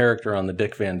was a character on the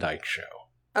Dick Van Dyke Show.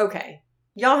 Okay.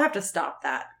 Y'all have to stop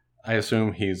that. I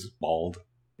assume he's bald.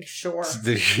 Sure.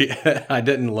 I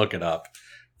didn't look it up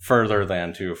further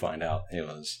than to find out it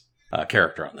was a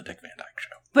character on the Dick Van Dyke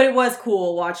Show. But it was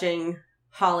cool watching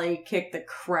Holly kick the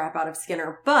crap out of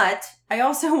Skinner. But I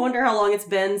also wonder how long it's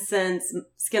been since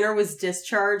Skinner was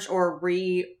discharged or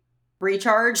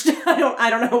recharged. I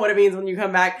don't know what it means when you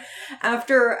come back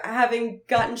after having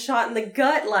gotten shot in the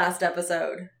gut last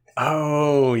episode.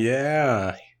 Oh,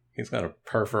 yeah. He's got a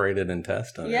perforated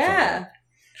intestine. Yeah.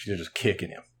 She's just kicking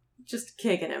him. Just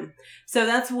kicking him. So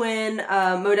that's when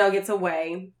Modell gets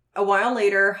away. A while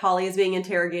later, Holly is being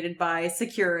interrogated by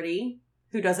security,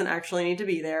 who doesn't actually need to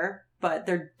be there, but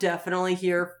they're definitely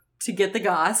here to get the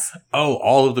goss. Oh,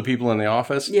 all of the people in the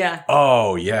office? Yeah.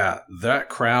 Oh, yeah. That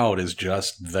crowd is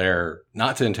just there,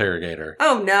 not to interrogate her.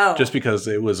 Oh, no. Just because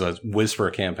it was a whisper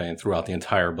campaign throughout the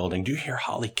entire building. Do you hear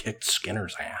Holly kicked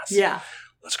Skinner's ass? Yeah.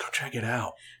 Let's go check it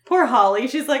out. Poor Holly.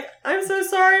 She's like, I'm so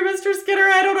sorry, Mr. Skinner.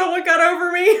 I don't know what got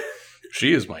over me.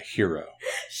 She is my hero.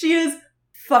 She is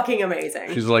fucking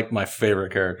amazing. She's like my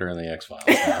favorite character in the X-Files.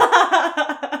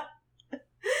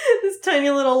 This tiny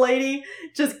little lady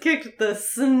just kicked the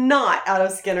snot out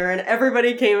of Skinner and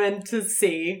everybody came in to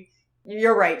see.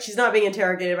 You're right. She's not being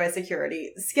interrogated by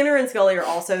security. Skinner and Scully are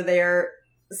also there.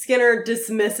 Skinner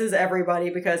dismisses everybody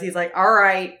because he's like, all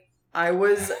right, I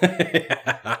was...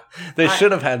 They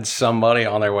should have had somebody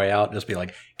on their way out just be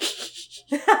like...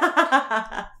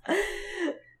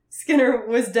 Skinner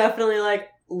was definitely like,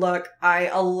 look, I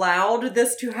allowed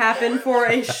this to happen for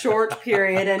a short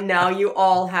period and now you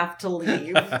all have to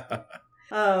leave.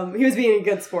 He was being a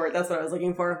good sport. That's what I was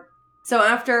looking for. So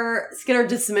after Skinner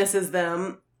dismisses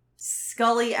them,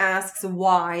 Scully asks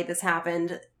why this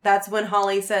happened. That's when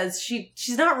Holly says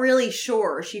she's not really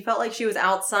sure. She felt like she was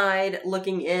outside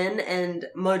looking in and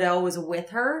Modell was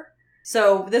with her.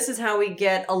 So this is how we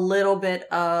get a little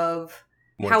bit of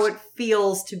how it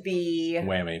feels to be...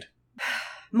 Whammied.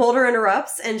 Mulder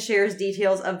interrupts and shares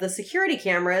details of the security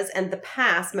cameras and the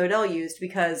pass Modell used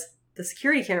because the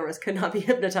security cameras could not be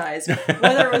hypnotized,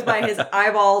 whether it was by his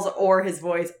eyeballs or his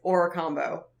voice or a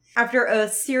combo. After a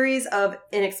series of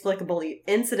inexplicable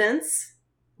incidents,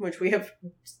 which we have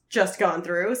just gone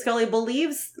through, Scully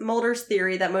believes Mulder's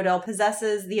theory that Modell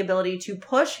possesses the ability to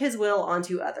push his will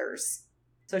onto others.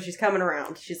 So she's coming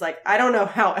around. She's like, I don't know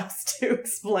how else to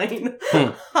explain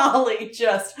Holly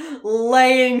just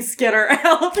laying Skinner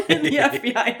out in the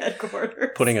FBI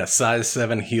headquarters. Putting a size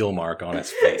 7 heel mark on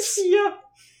his face. Yep.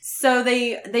 So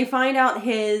they find out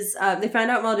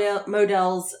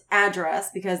Modell's address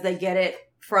because they get it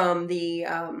from the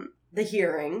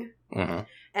hearing. Mm-hmm.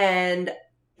 And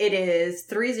it is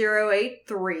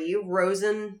 3083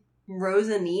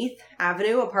 Roseneath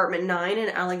Avenue, apartment 9 in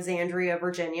Alexandria,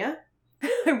 Virginia.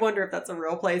 I wonder if that's a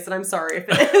real place, and I'm sorry if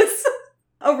it is.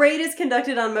 A raid is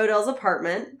conducted on Modell's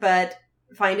apartment, but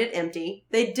find it empty.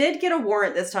 They did get a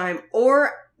warrant this time,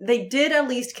 or they did at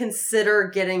least consider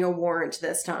getting a warrant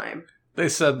this time. They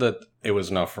said that it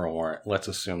was enough for a warrant. Let's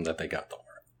assume that they got the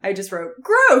warrant. I just wrote,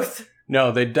 growth!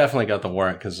 No, they definitely got the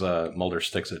warrant because Mulder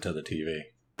sticks it to the TV.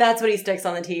 That's what he sticks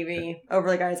on the TV, over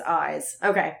the guy's eyes.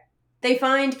 Okay. They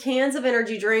find cans of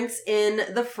energy drinks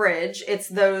in the fridge. It's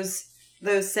those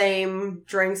same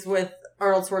drinks with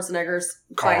Arnold Schwarzenegger's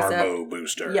Carbo bicep.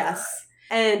 booster. Yes.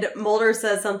 And Mulder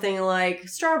says something like,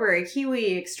 strawberry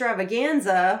kiwi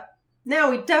extravaganza. Now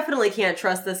we definitely can't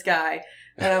trust this guy.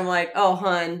 And I'm like, oh,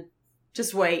 hun,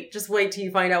 just wait. Just wait till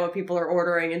you find out what people are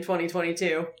ordering in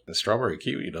 2022. The strawberry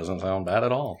kiwi doesn't sound bad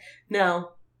at all.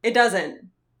 No, it doesn't.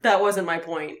 That wasn't my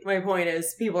point. My point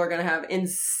is people are going to have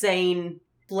insane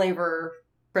flavor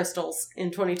crystals in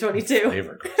 2022.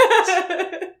 Flavor crystals.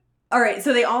 All right,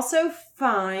 so they also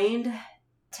find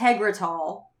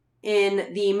Tegretol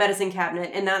in the medicine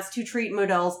cabinet, and that's to treat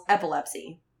Modell's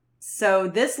epilepsy. So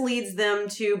this leads them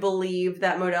to believe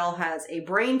that Modell has a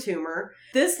brain tumor.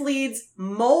 This leads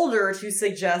Mulder to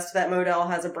suggest that Modell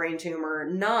has a brain tumor,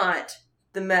 not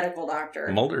the medical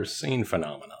doctor. Mulder's seen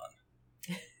phenomenon.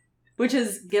 Which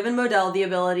has given Modell the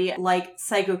ability like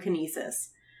psychokinesis.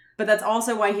 But that's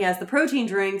also why he has the protein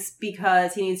drinks,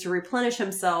 because he needs to replenish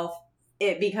himself.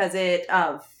 Because it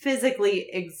physically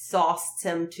exhausts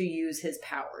him to use his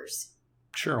powers.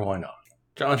 Sure, why not?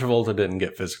 John Travolta didn't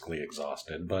get physically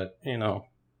exhausted, but, you know.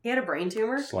 He had a brain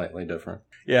tumor? Slightly different.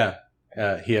 Yeah,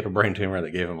 he had a brain tumor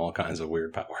that gave him all kinds of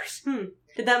weird powers.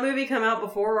 Did that movie come out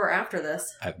before or after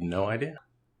this? I have no idea.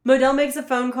 Modell makes a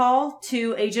phone call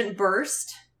to Agent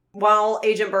Burst while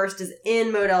Agent Burst is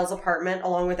in Modell's apartment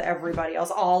along with everybody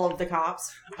else, all of the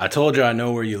cops. I told you I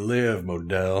know where you live,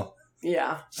 Modell.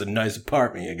 Yeah. It's a nice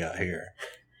apartment you got here.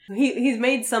 He's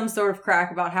made some sort of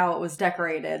crack about how it was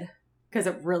decorated, because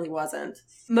it really wasn't.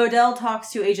 Modell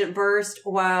talks to Agent Burst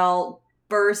while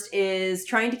Burst is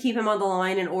trying to keep him on the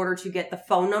line in order to get the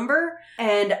phone number,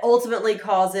 and ultimately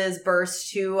causes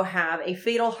Burst to have a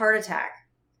fatal heart attack.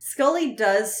 Scully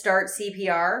does start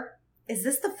CPR. Is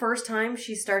this the first time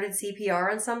she started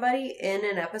CPR on somebody in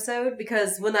an episode?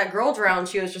 Because when that girl drowned,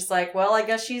 she was just like, well, I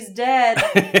guess she's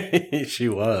dead. She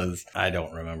was. I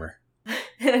don't remember.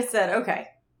 And I said, okay.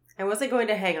 I wasn't going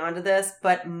to hang on to this,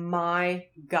 but my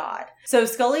God. So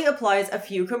Scully applies a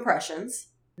few compressions,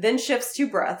 then shifts to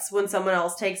breaths when someone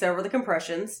else takes over the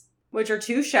compressions, which are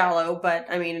too shallow, but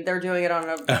I mean, they're doing it on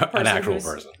a person, an actual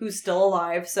person who's still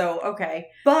alive, so okay.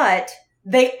 But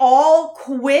they all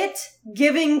quit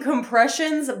giving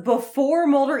compressions before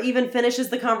Mulder even finishes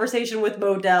the conversation with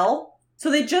Modell.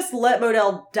 So they just let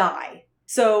Modell die.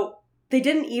 So they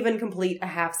didn't even complete a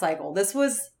half cycle. This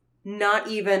was not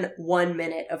even 1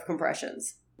 minute of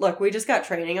compressions. Look, we just got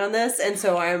training on this, and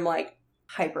so I'm like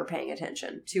hyper paying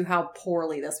attention to how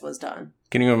poorly this was done.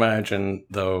 Can you imagine,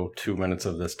 though, 2 minutes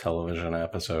of this television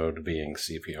episode being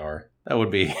CPR? That would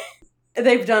be...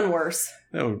 They've done worse.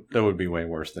 That would be way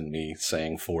worse than me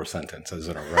saying 4 sentences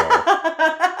in a row,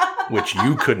 which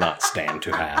you could not stand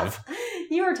to have.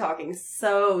 You were talking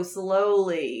so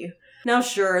slowly. Now,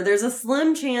 sure, there's a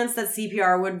slim chance that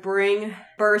CPR would bring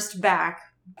Burst back.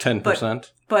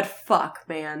 10%? But fuck,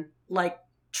 man. Like,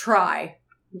 try.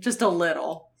 Just a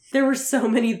little. There were so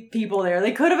many people there.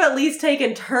 They could have at least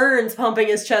taken turns pumping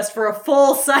his chest for a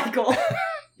full cycle.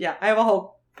 Yeah, I have a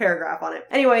whole paragraph on it.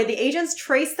 Anyway, the agents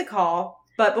trace the call,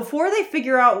 but before they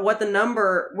figure out where the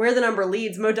number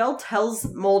leads, Modell tells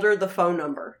Mulder the phone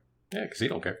number. Yeah, because he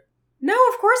don't care. No,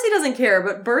 of course he doesn't care,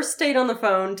 but Burst stayed on the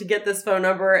phone to get this phone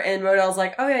number, and Modell's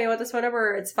like, oh yeah, you want this phone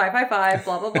number? It's 555,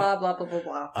 blah, blah, blah, blah, blah, blah,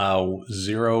 blah.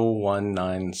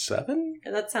 0197?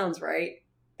 That sounds right.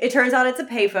 It turns out it's a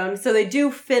payphone, so they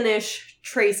do finish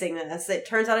tracing this. It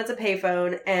turns out it's a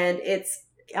payphone, and it's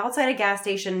outside a gas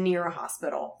station near a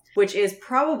hospital, which is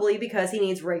probably because he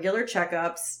needs regular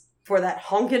checkups for that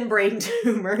honkin' brain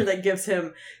tumor that gives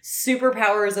him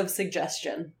superpowers of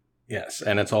suggestion. Yes,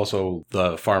 and it's also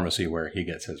the pharmacy where he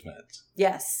gets his meds.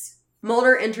 Yes.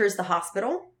 Mulder enters the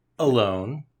hospital.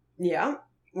 Alone. Yeah.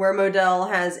 Where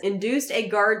Modell has induced a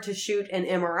guard to shoot an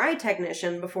MRI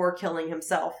technician before killing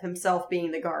himself. Himself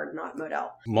being the guard, not Modell.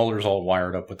 Mulder's all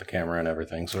wired up with the camera and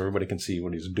everything, so everybody can see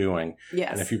what he's doing.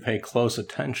 Yes. And if you pay close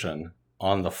attention,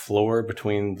 on the floor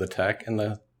between the tech and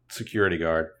the security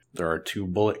guard, There are 2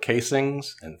 bullet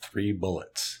casings and 3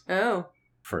 bullets Oh.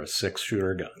 for a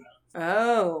 6-shooter gun.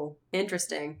 Oh.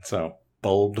 Interesting. So,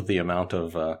 bold the amount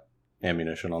of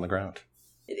ammunition on the ground.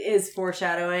 It is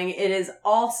foreshadowing. It is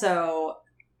also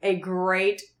a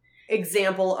great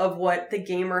example of what the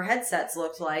gamer headsets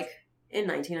looked like in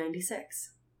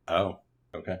 1996. Oh,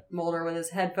 okay. Mulder with his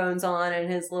headphones on and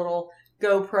his little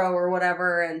GoPro or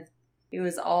whatever, and he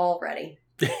was all ready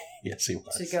Yes, he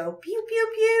was. to go pew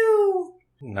pew pew.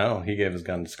 No, he gave his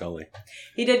gun to Scully.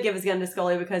 He did give his gun to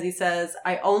Scully because he says,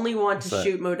 I only want to What's that?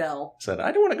 shoot Modell. Said,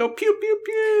 I don't want to go pew pew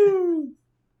pew.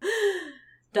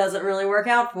 Doesn't really work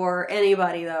out for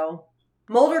anybody, though.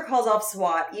 Mulder calls off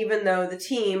SWAT, even though the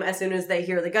team, as soon as they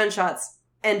hear the gunshots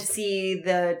and see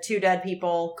the 2 dead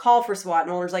people, call for SWAT.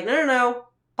 Mulder's like, no,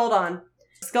 hold on.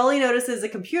 Scully notices a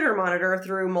computer monitor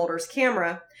through Mulder's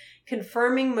camera,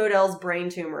 confirming Modell's brain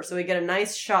tumor. So we get a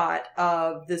nice shot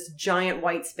of this giant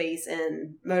white space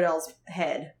in Modell's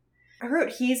head. I wrote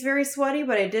he's very sweaty,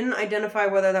 but I didn't identify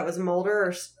whether that was Mulder or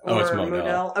It's Modell.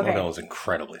 Modell. Okay. Modell is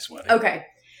incredibly sweaty. Okay.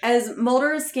 As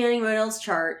Mulder is scanning Modell's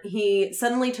chart, he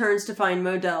suddenly turns to find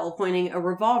Modell pointing a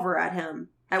revolver at him.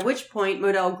 At which point,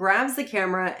 Modell grabs the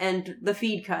camera and the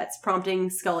feed cuts, prompting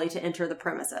Scully to enter the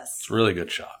premises. It's a really good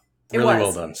shot. It Really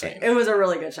was. well done scene. It was a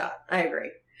really good shot. I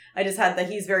agree. I just had the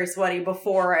he's very sweaty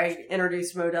before I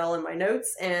introduced Modell in my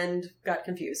notes and got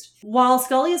confused. While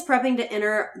Scully is prepping to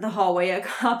enter the hallway, a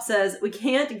cop says, we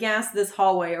can't gas this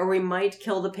hallway or we might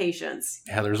kill the patients.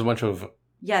 Yeah, there's a bunch of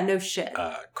Yeah, no shit.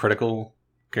 critical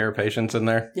care patients in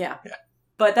there. Yeah. Yeah.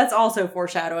 But that's also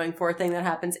foreshadowing for a thing that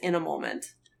happens in a moment.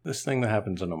 This thing that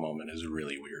happens in a moment is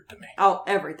really weird to me. Oh,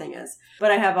 everything is.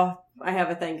 But I have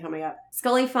a thing coming up.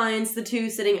 Scully finds the 2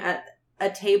 sitting at a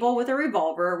table with a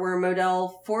revolver where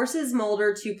Modell forces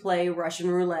Mulder to play Russian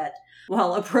roulette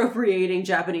while appropriating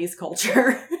Japanese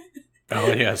culture.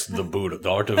 Oh, yes, the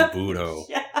art of Budo.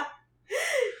 Yeah.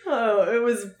 Oh, it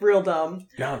was real dumb.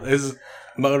 Yeah,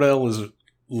 Modell is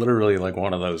literally like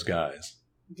one of those guys.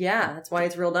 Yeah, that's why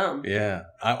it's real dumb. Yeah.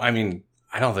 I mean,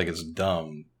 I don't think it's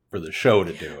dumb for the show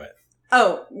to do it.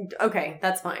 Oh, okay,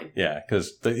 that's fine. Yeah,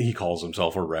 because he calls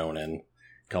himself a Ronin,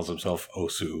 calls himself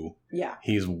Osu. Yeah.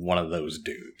 He's one of those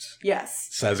dudes. Yes.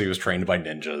 Says he was trained by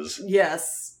ninjas.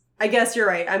 Yes. I guess you're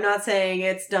right. I'm not saying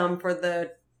it's dumb for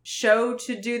the show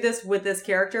to do this with this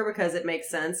character because it makes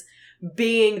sense.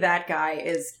 Being that guy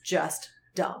is just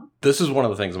dumb. This is one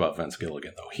of the things about Vince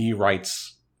Gilligan, though. He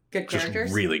writes Good characters?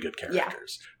 just really good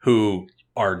characters. Who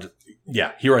are,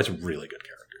 he writes really good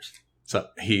characters. So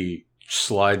he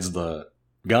slides the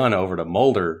gun over to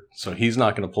Mulder, so he's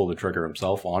not going to pull the trigger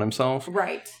himself on himself.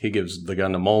 Right. He gives the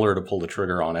gun to Mulder to pull the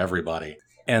trigger on everybody.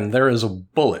 And there is a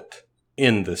bullet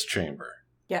in this chamber.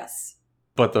 Yes.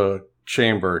 But the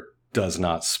chamber does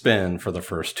not spin for the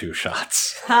first 2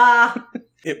 shots. Ha!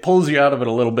 It pulls you out of it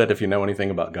a little bit if you know anything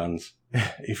about guns.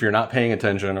 If you're not paying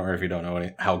attention or if you don't know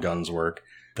how guns work,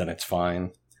 then it's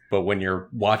fine. But when you're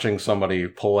watching somebody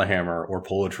pull a hammer or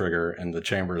pull a trigger and the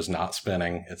chamber is not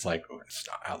spinning, it's like, oh, it's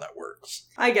not how that works.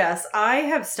 I guess. I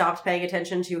have stopped paying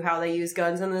attention to how they use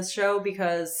guns in this show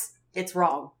because it's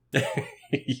wrong.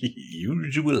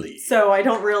 Usually. So I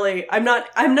don't really... I'm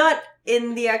not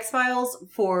in the X-Files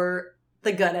for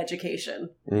the gun education.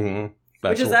 Mm-hmm.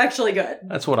 Which is actually good.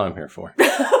 That's what I'm here for.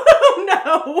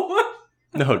 Oh,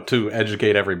 no. No, to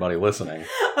educate everybody listening.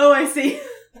 Oh, I see.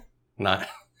 Not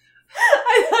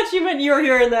I thought you meant you were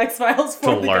here in the X-Files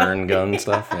for to learn gun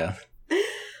stuff, yeah.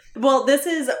 Well, this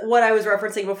is what I was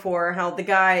referencing before, how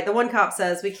the one cop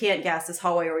says, we can't gas this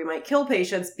hallway or we might kill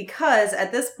patients, because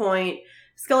at this point,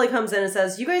 Scully comes in and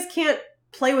says, you guys can't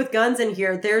play with guns in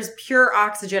here. There's pure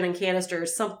oxygen in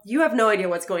canisters. You have no idea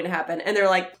what's going to happen. And they're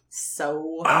like,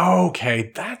 so?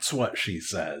 Okay, that's what she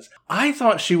says. I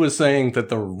thought she was saying that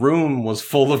the room was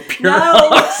full of pure No.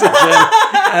 oxygen.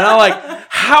 And I'm like,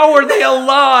 how are they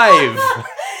alive?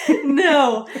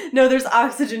 No, there's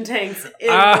oxygen tanks in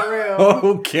the room.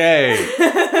 Okay.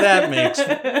 That makes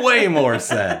way more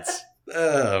sense.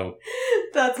 Oh.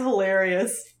 That's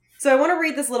hilarious. So I want to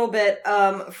read this little bit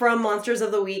from Monsters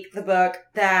of the Week, the book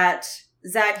that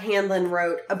Zach Handlen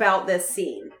wrote about this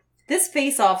scene. This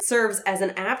face-off serves as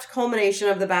an apt culmination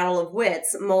of the battle of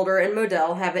wits Mulder and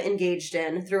Modell have engaged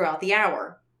in throughout the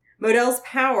hour. Modell's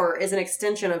power is an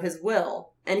extension of his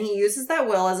will, and he uses that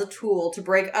will as a tool to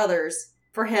break others.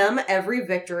 For him, every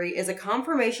victory is a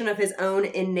confirmation of his own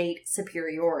innate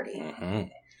superiority. Mm-hmm.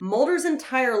 Mulder's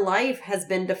entire life has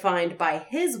been defined by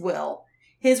his will,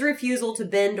 his refusal to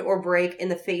bend or break in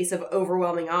the face of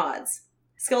overwhelming odds.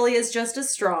 Scully is just as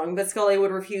strong, but Scully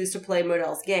would refuse to play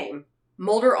Modell's game.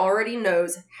 Mulder already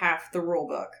knows half the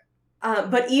rulebook.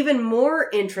 But even more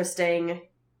interesting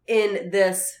in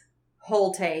this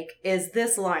whole take is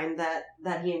this line that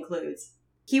he includes.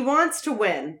 He wants to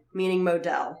win, meaning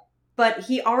Modell, but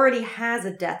he already has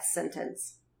a death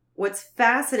sentence. What's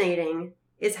fascinating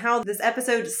is how this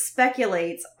episode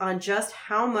speculates on just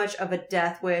how much of a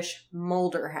death wish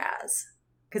Mulder has.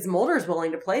 Because Mulder's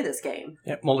willing to play this game.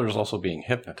 Yeah, Mulder's also being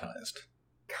hypnotized.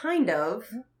 Kind of.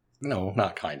 No,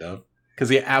 not kind of. Because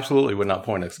he absolutely would not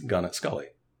point a gun at Scully.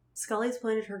 Scully's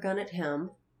pointed her gun at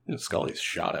him. Scully's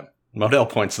shot him. Modell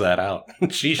points that out.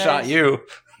 She shot you.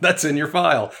 That's in your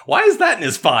file. Why is that in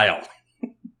his file?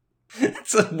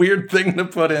 It's a weird thing to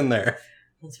put in there.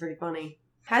 That's pretty funny.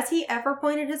 Has he ever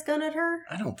pointed his gun at her?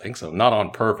 I don't think so. Not on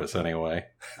purpose, anyway.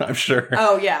 I'm sure.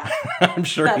 Oh, yeah. I'm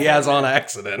sure he has on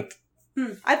accident.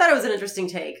 I thought it was an interesting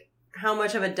take. How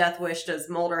much of a death wish does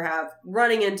Mulder have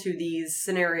running into these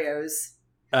scenarios?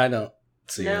 I don't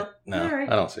see No? it. No, All right.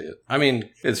 I don't see it. I mean,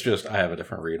 it's just I have a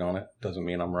different read on it. Doesn't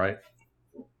mean I'm right.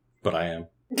 But I am.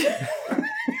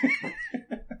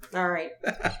 All right.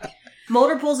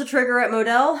 Mulder pulls the trigger at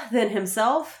Modell, then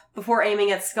himself, before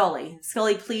aiming at Scully.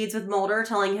 Scully pleads with Mulder,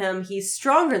 telling him he's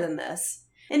stronger than this,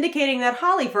 indicating that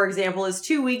Holly, for example, is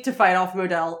too weak to fight off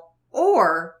Modell,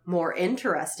 or, more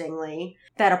interestingly,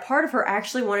 that a part of her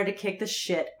actually wanted to kick the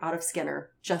shit out of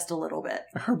Skinner, just a little bit.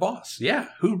 Her boss. Yeah,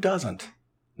 who doesn't?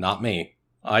 Not me.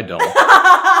 I don't.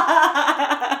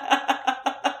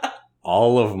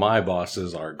 All of my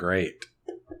bosses are great.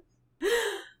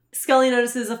 Scully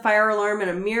notices a fire alarm in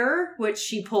a mirror, which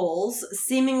she pulls,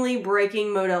 seemingly breaking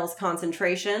Modell's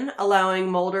concentration, allowing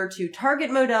Mulder to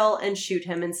target Modell and shoot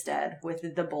him instead with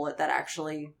the bullet that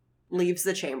actually leaves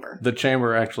the chamber. The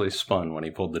chamber actually spun when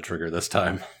he pulled the trigger this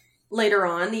time. Later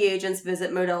on, the agents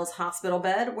visit Modell's hospital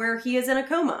bed, where he is in a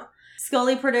coma.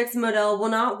 Scully predicts Modell will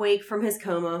not wake from his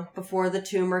coma before the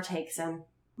tumor takes him.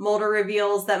 Mulder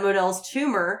reveals that Modell's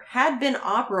tumor had been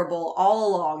operable all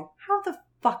along. How the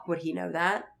fuck would he know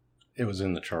that? It was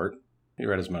in the chart. He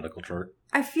read his medical chart.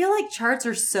 I feel like charts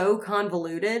are so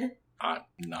convoluted. I'm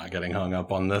not getting hung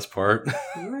up on this part.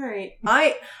 All right.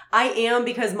 I am,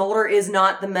 because Mulder is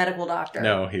not the medical doctor.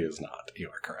 No, he is not. You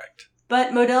are correct.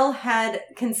 But Modell had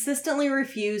consistently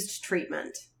refused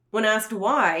treatment. When asked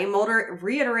why, Mulder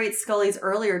reiterates Scully's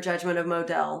earlier judgment of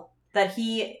Modell, that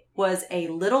he was a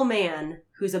little man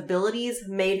whose abilities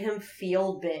made him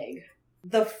feel big.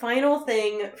 The final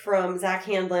thing from Zach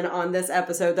Handlen on this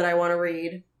episode that I want to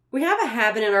read. We have a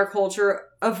habit in our culture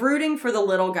of rooting for the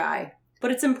little guy, but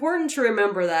it's important to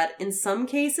remember that in some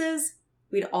cases,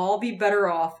 we'd all be better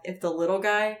off if the little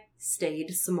guy stayed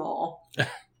small.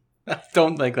 I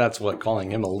don't think that's what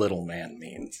calling him a little man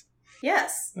means.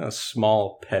 Yes. A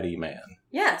small, petty man.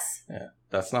 Yes. Yeah,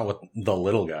 that's not what the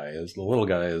little guy is. The little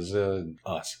guy is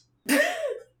us.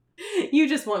 You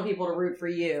just want people to root for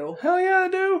you. Hell yeah, I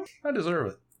do. I deserve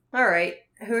it. All right.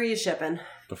 Who are you shipping?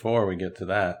 Before we get to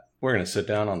that, we're going to sit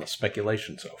down on the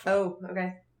speculation so far. Oh,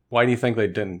 okay. Why do you think they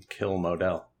didn't kill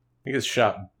Modell? He gets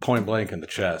shot point blank in the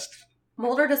chest.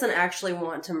 Mulder doesn't actually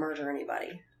want to murder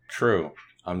anybody. True.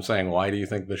 I'm saying, why do you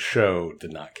think the show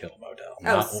did not kill Modell?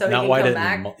 Oh, so he can come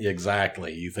back?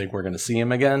 Exactly. You think we're going to see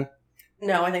him again?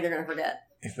 No, I think they're going to forget.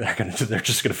 They're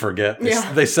just going to forget.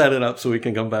 Yeah. They set it up so we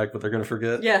can come back, but they're going to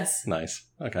forget? Yes. Nice.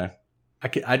 Okay.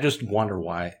 I just wonder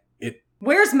why it...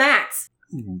 Where's Max?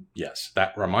 Yes.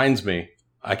 That reminds me.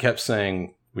 I kept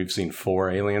saying we've seen 4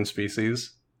 alien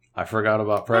species. I forgot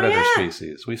about predator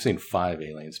species. We've seen 5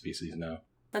 alien species now.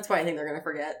 That's why I think they're going to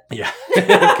forget. Yeah.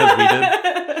 Because we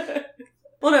did.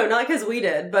 Well, no, not because we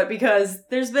did, but because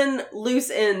there's been loose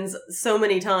ends so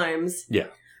many times. Yeah.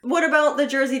 What about the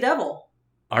Jersey Devil?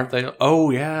 Aren't they?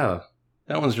 Oh, yeah.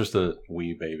 That one's just a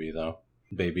wee baby, though.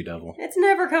 Baby devil. It's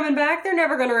never coming back. They're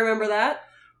never going to remember that.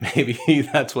 Maybe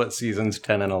that's what seasons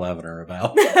 10 and 11 are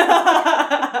about.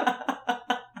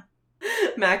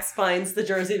 Max finds the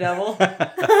Jersey Devil.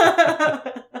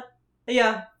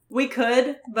 Yeah, we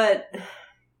could, but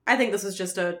I think this was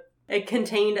just a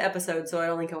contained episode, so I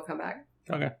don't think he'll come back.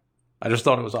 Okay. I just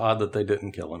thought it was odd that they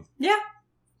didn't kill him. Yeah.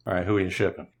 All right, who are you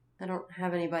shipping? I don't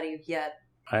have anybody yet.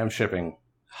 I am shipping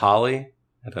Holly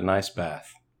and a nice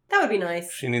bath. That would be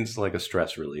nice. She needs like a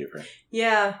stress reliever.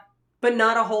 Yeah, but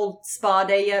not a whole spa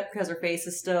day yet because her face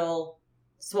is still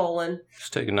swollen.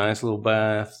 Just take a nice little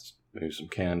bath, maybe some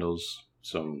candles,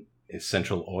 some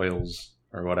essential oils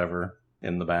or whatever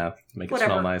in the bath. Make it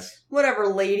smell nice. Whatever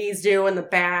ladies do in the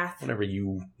bath. Whatever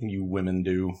you women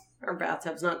do. Our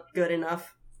bathtub's not good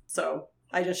enough, so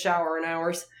I just shower in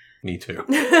hours. Me too.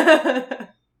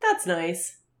 That's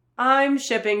nice. I'm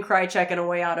shipping Krychek and a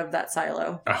way out of that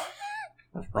silo. Oh,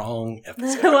 wrong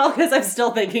episode. Well, because I'm still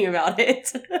thinking about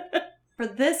it. For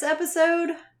this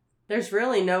episode, there's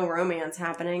really no romance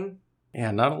happening.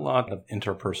 Yeah, not a lot of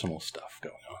interpersonal stuff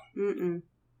going on. Mm-mm.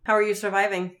 How are you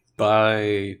surviving?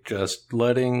 By just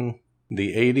letting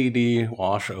the ADD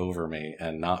wash over me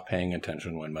and not paying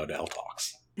attention when Modell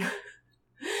talks.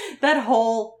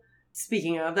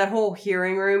 Speaking of, that whole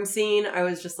hearing room scene, I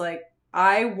was just like,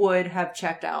 I would have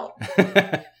checked out.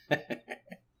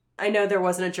 I know there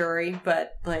wasn't a jury,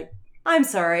 but like, I'm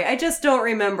sorry. I just don't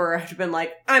remember. I've been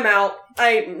like, I'm out.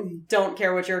 I don't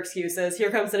care what your excuse is.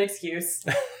 Here comes an excuse.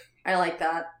 I like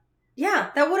that. Yeah,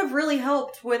 that would have really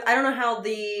helped with, I don't know how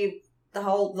the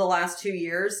last 2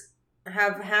 years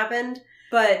have happened,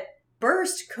 but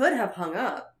Burst could have hung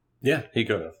up. Yeah, he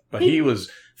could have. But he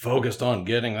was focused on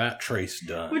getting that trace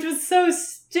done. Which was so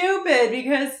stupid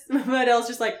because Modell's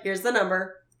just like, here's the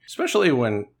number. Especially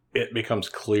when it becomes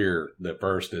clear that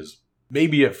Burst is,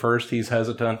 maybe at first he's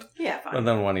hesitant. Yeah, fine. But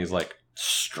then when he's like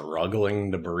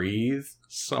struggling to breathe,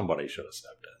 somebody should have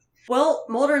stepped in. Well,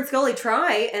 Mulder and Scully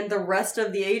try, and the rest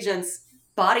of the agents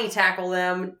body tackle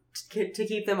them to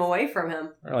keep them away from him.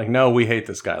 They're like, no, we hate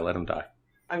this guy. Let him die.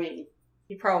 I mean,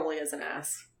 he probably is an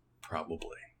ass.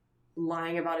 Probably.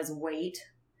 Lying about his weight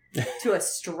to a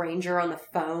stranger on the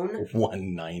phone.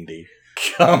 190.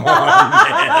 Come on,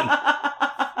 man.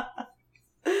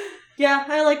 Yeah,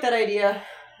 I like that idea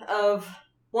of,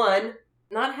 one,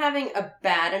 not having a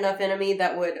bad enough enemy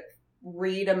that would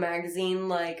read a magazine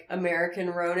like American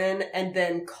Ronin and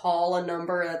then call a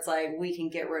number that's like, we can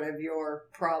get rid of your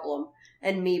problem.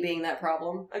 And me being that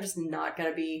problem, I'm just not going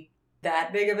to be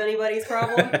that big of anybody's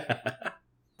problem.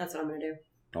 That's what I'm going to do.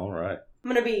 All right.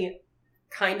 I'm going to be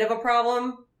kind of a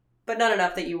problem, but not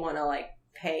enough that you want to like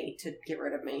pay to get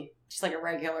rid of me. Just like a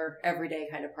regular, everyday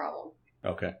kind of problem.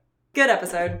 Okay. Good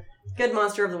episode. Good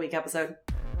Monster of the Week episode.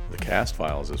 The Cast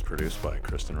Files is produced by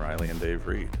Kristen Riley and Dave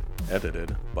Reed.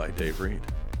 Edited by Dave Reed.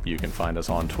 You can find us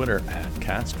on Twitter at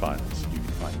Cast Files. You can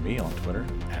find me on Twitter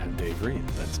at Dave Reed.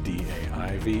 That's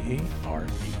DAIVEREED.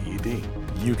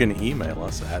 You can email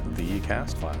us at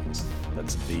thecastfiles.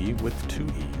 That's the with 2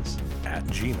 E's at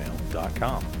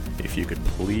gmail.com. If you could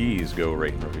please go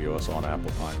rate and review us on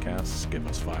Apple Podcasts, give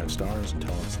us 5 stars and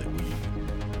tell us that we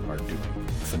are doing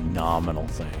phenomenal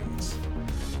things.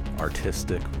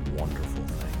 Artistic, wonderful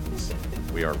things.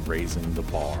 We are raising the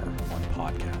bar on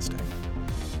podcasting.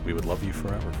 We would love you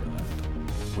forever for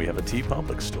that. We have a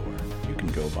TeePublic store. You can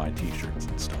go buy t-shirts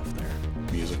and stuff there.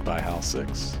 Music by Hal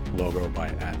 6. Logo by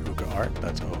 @OokaArt.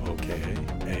 That's OOKAART.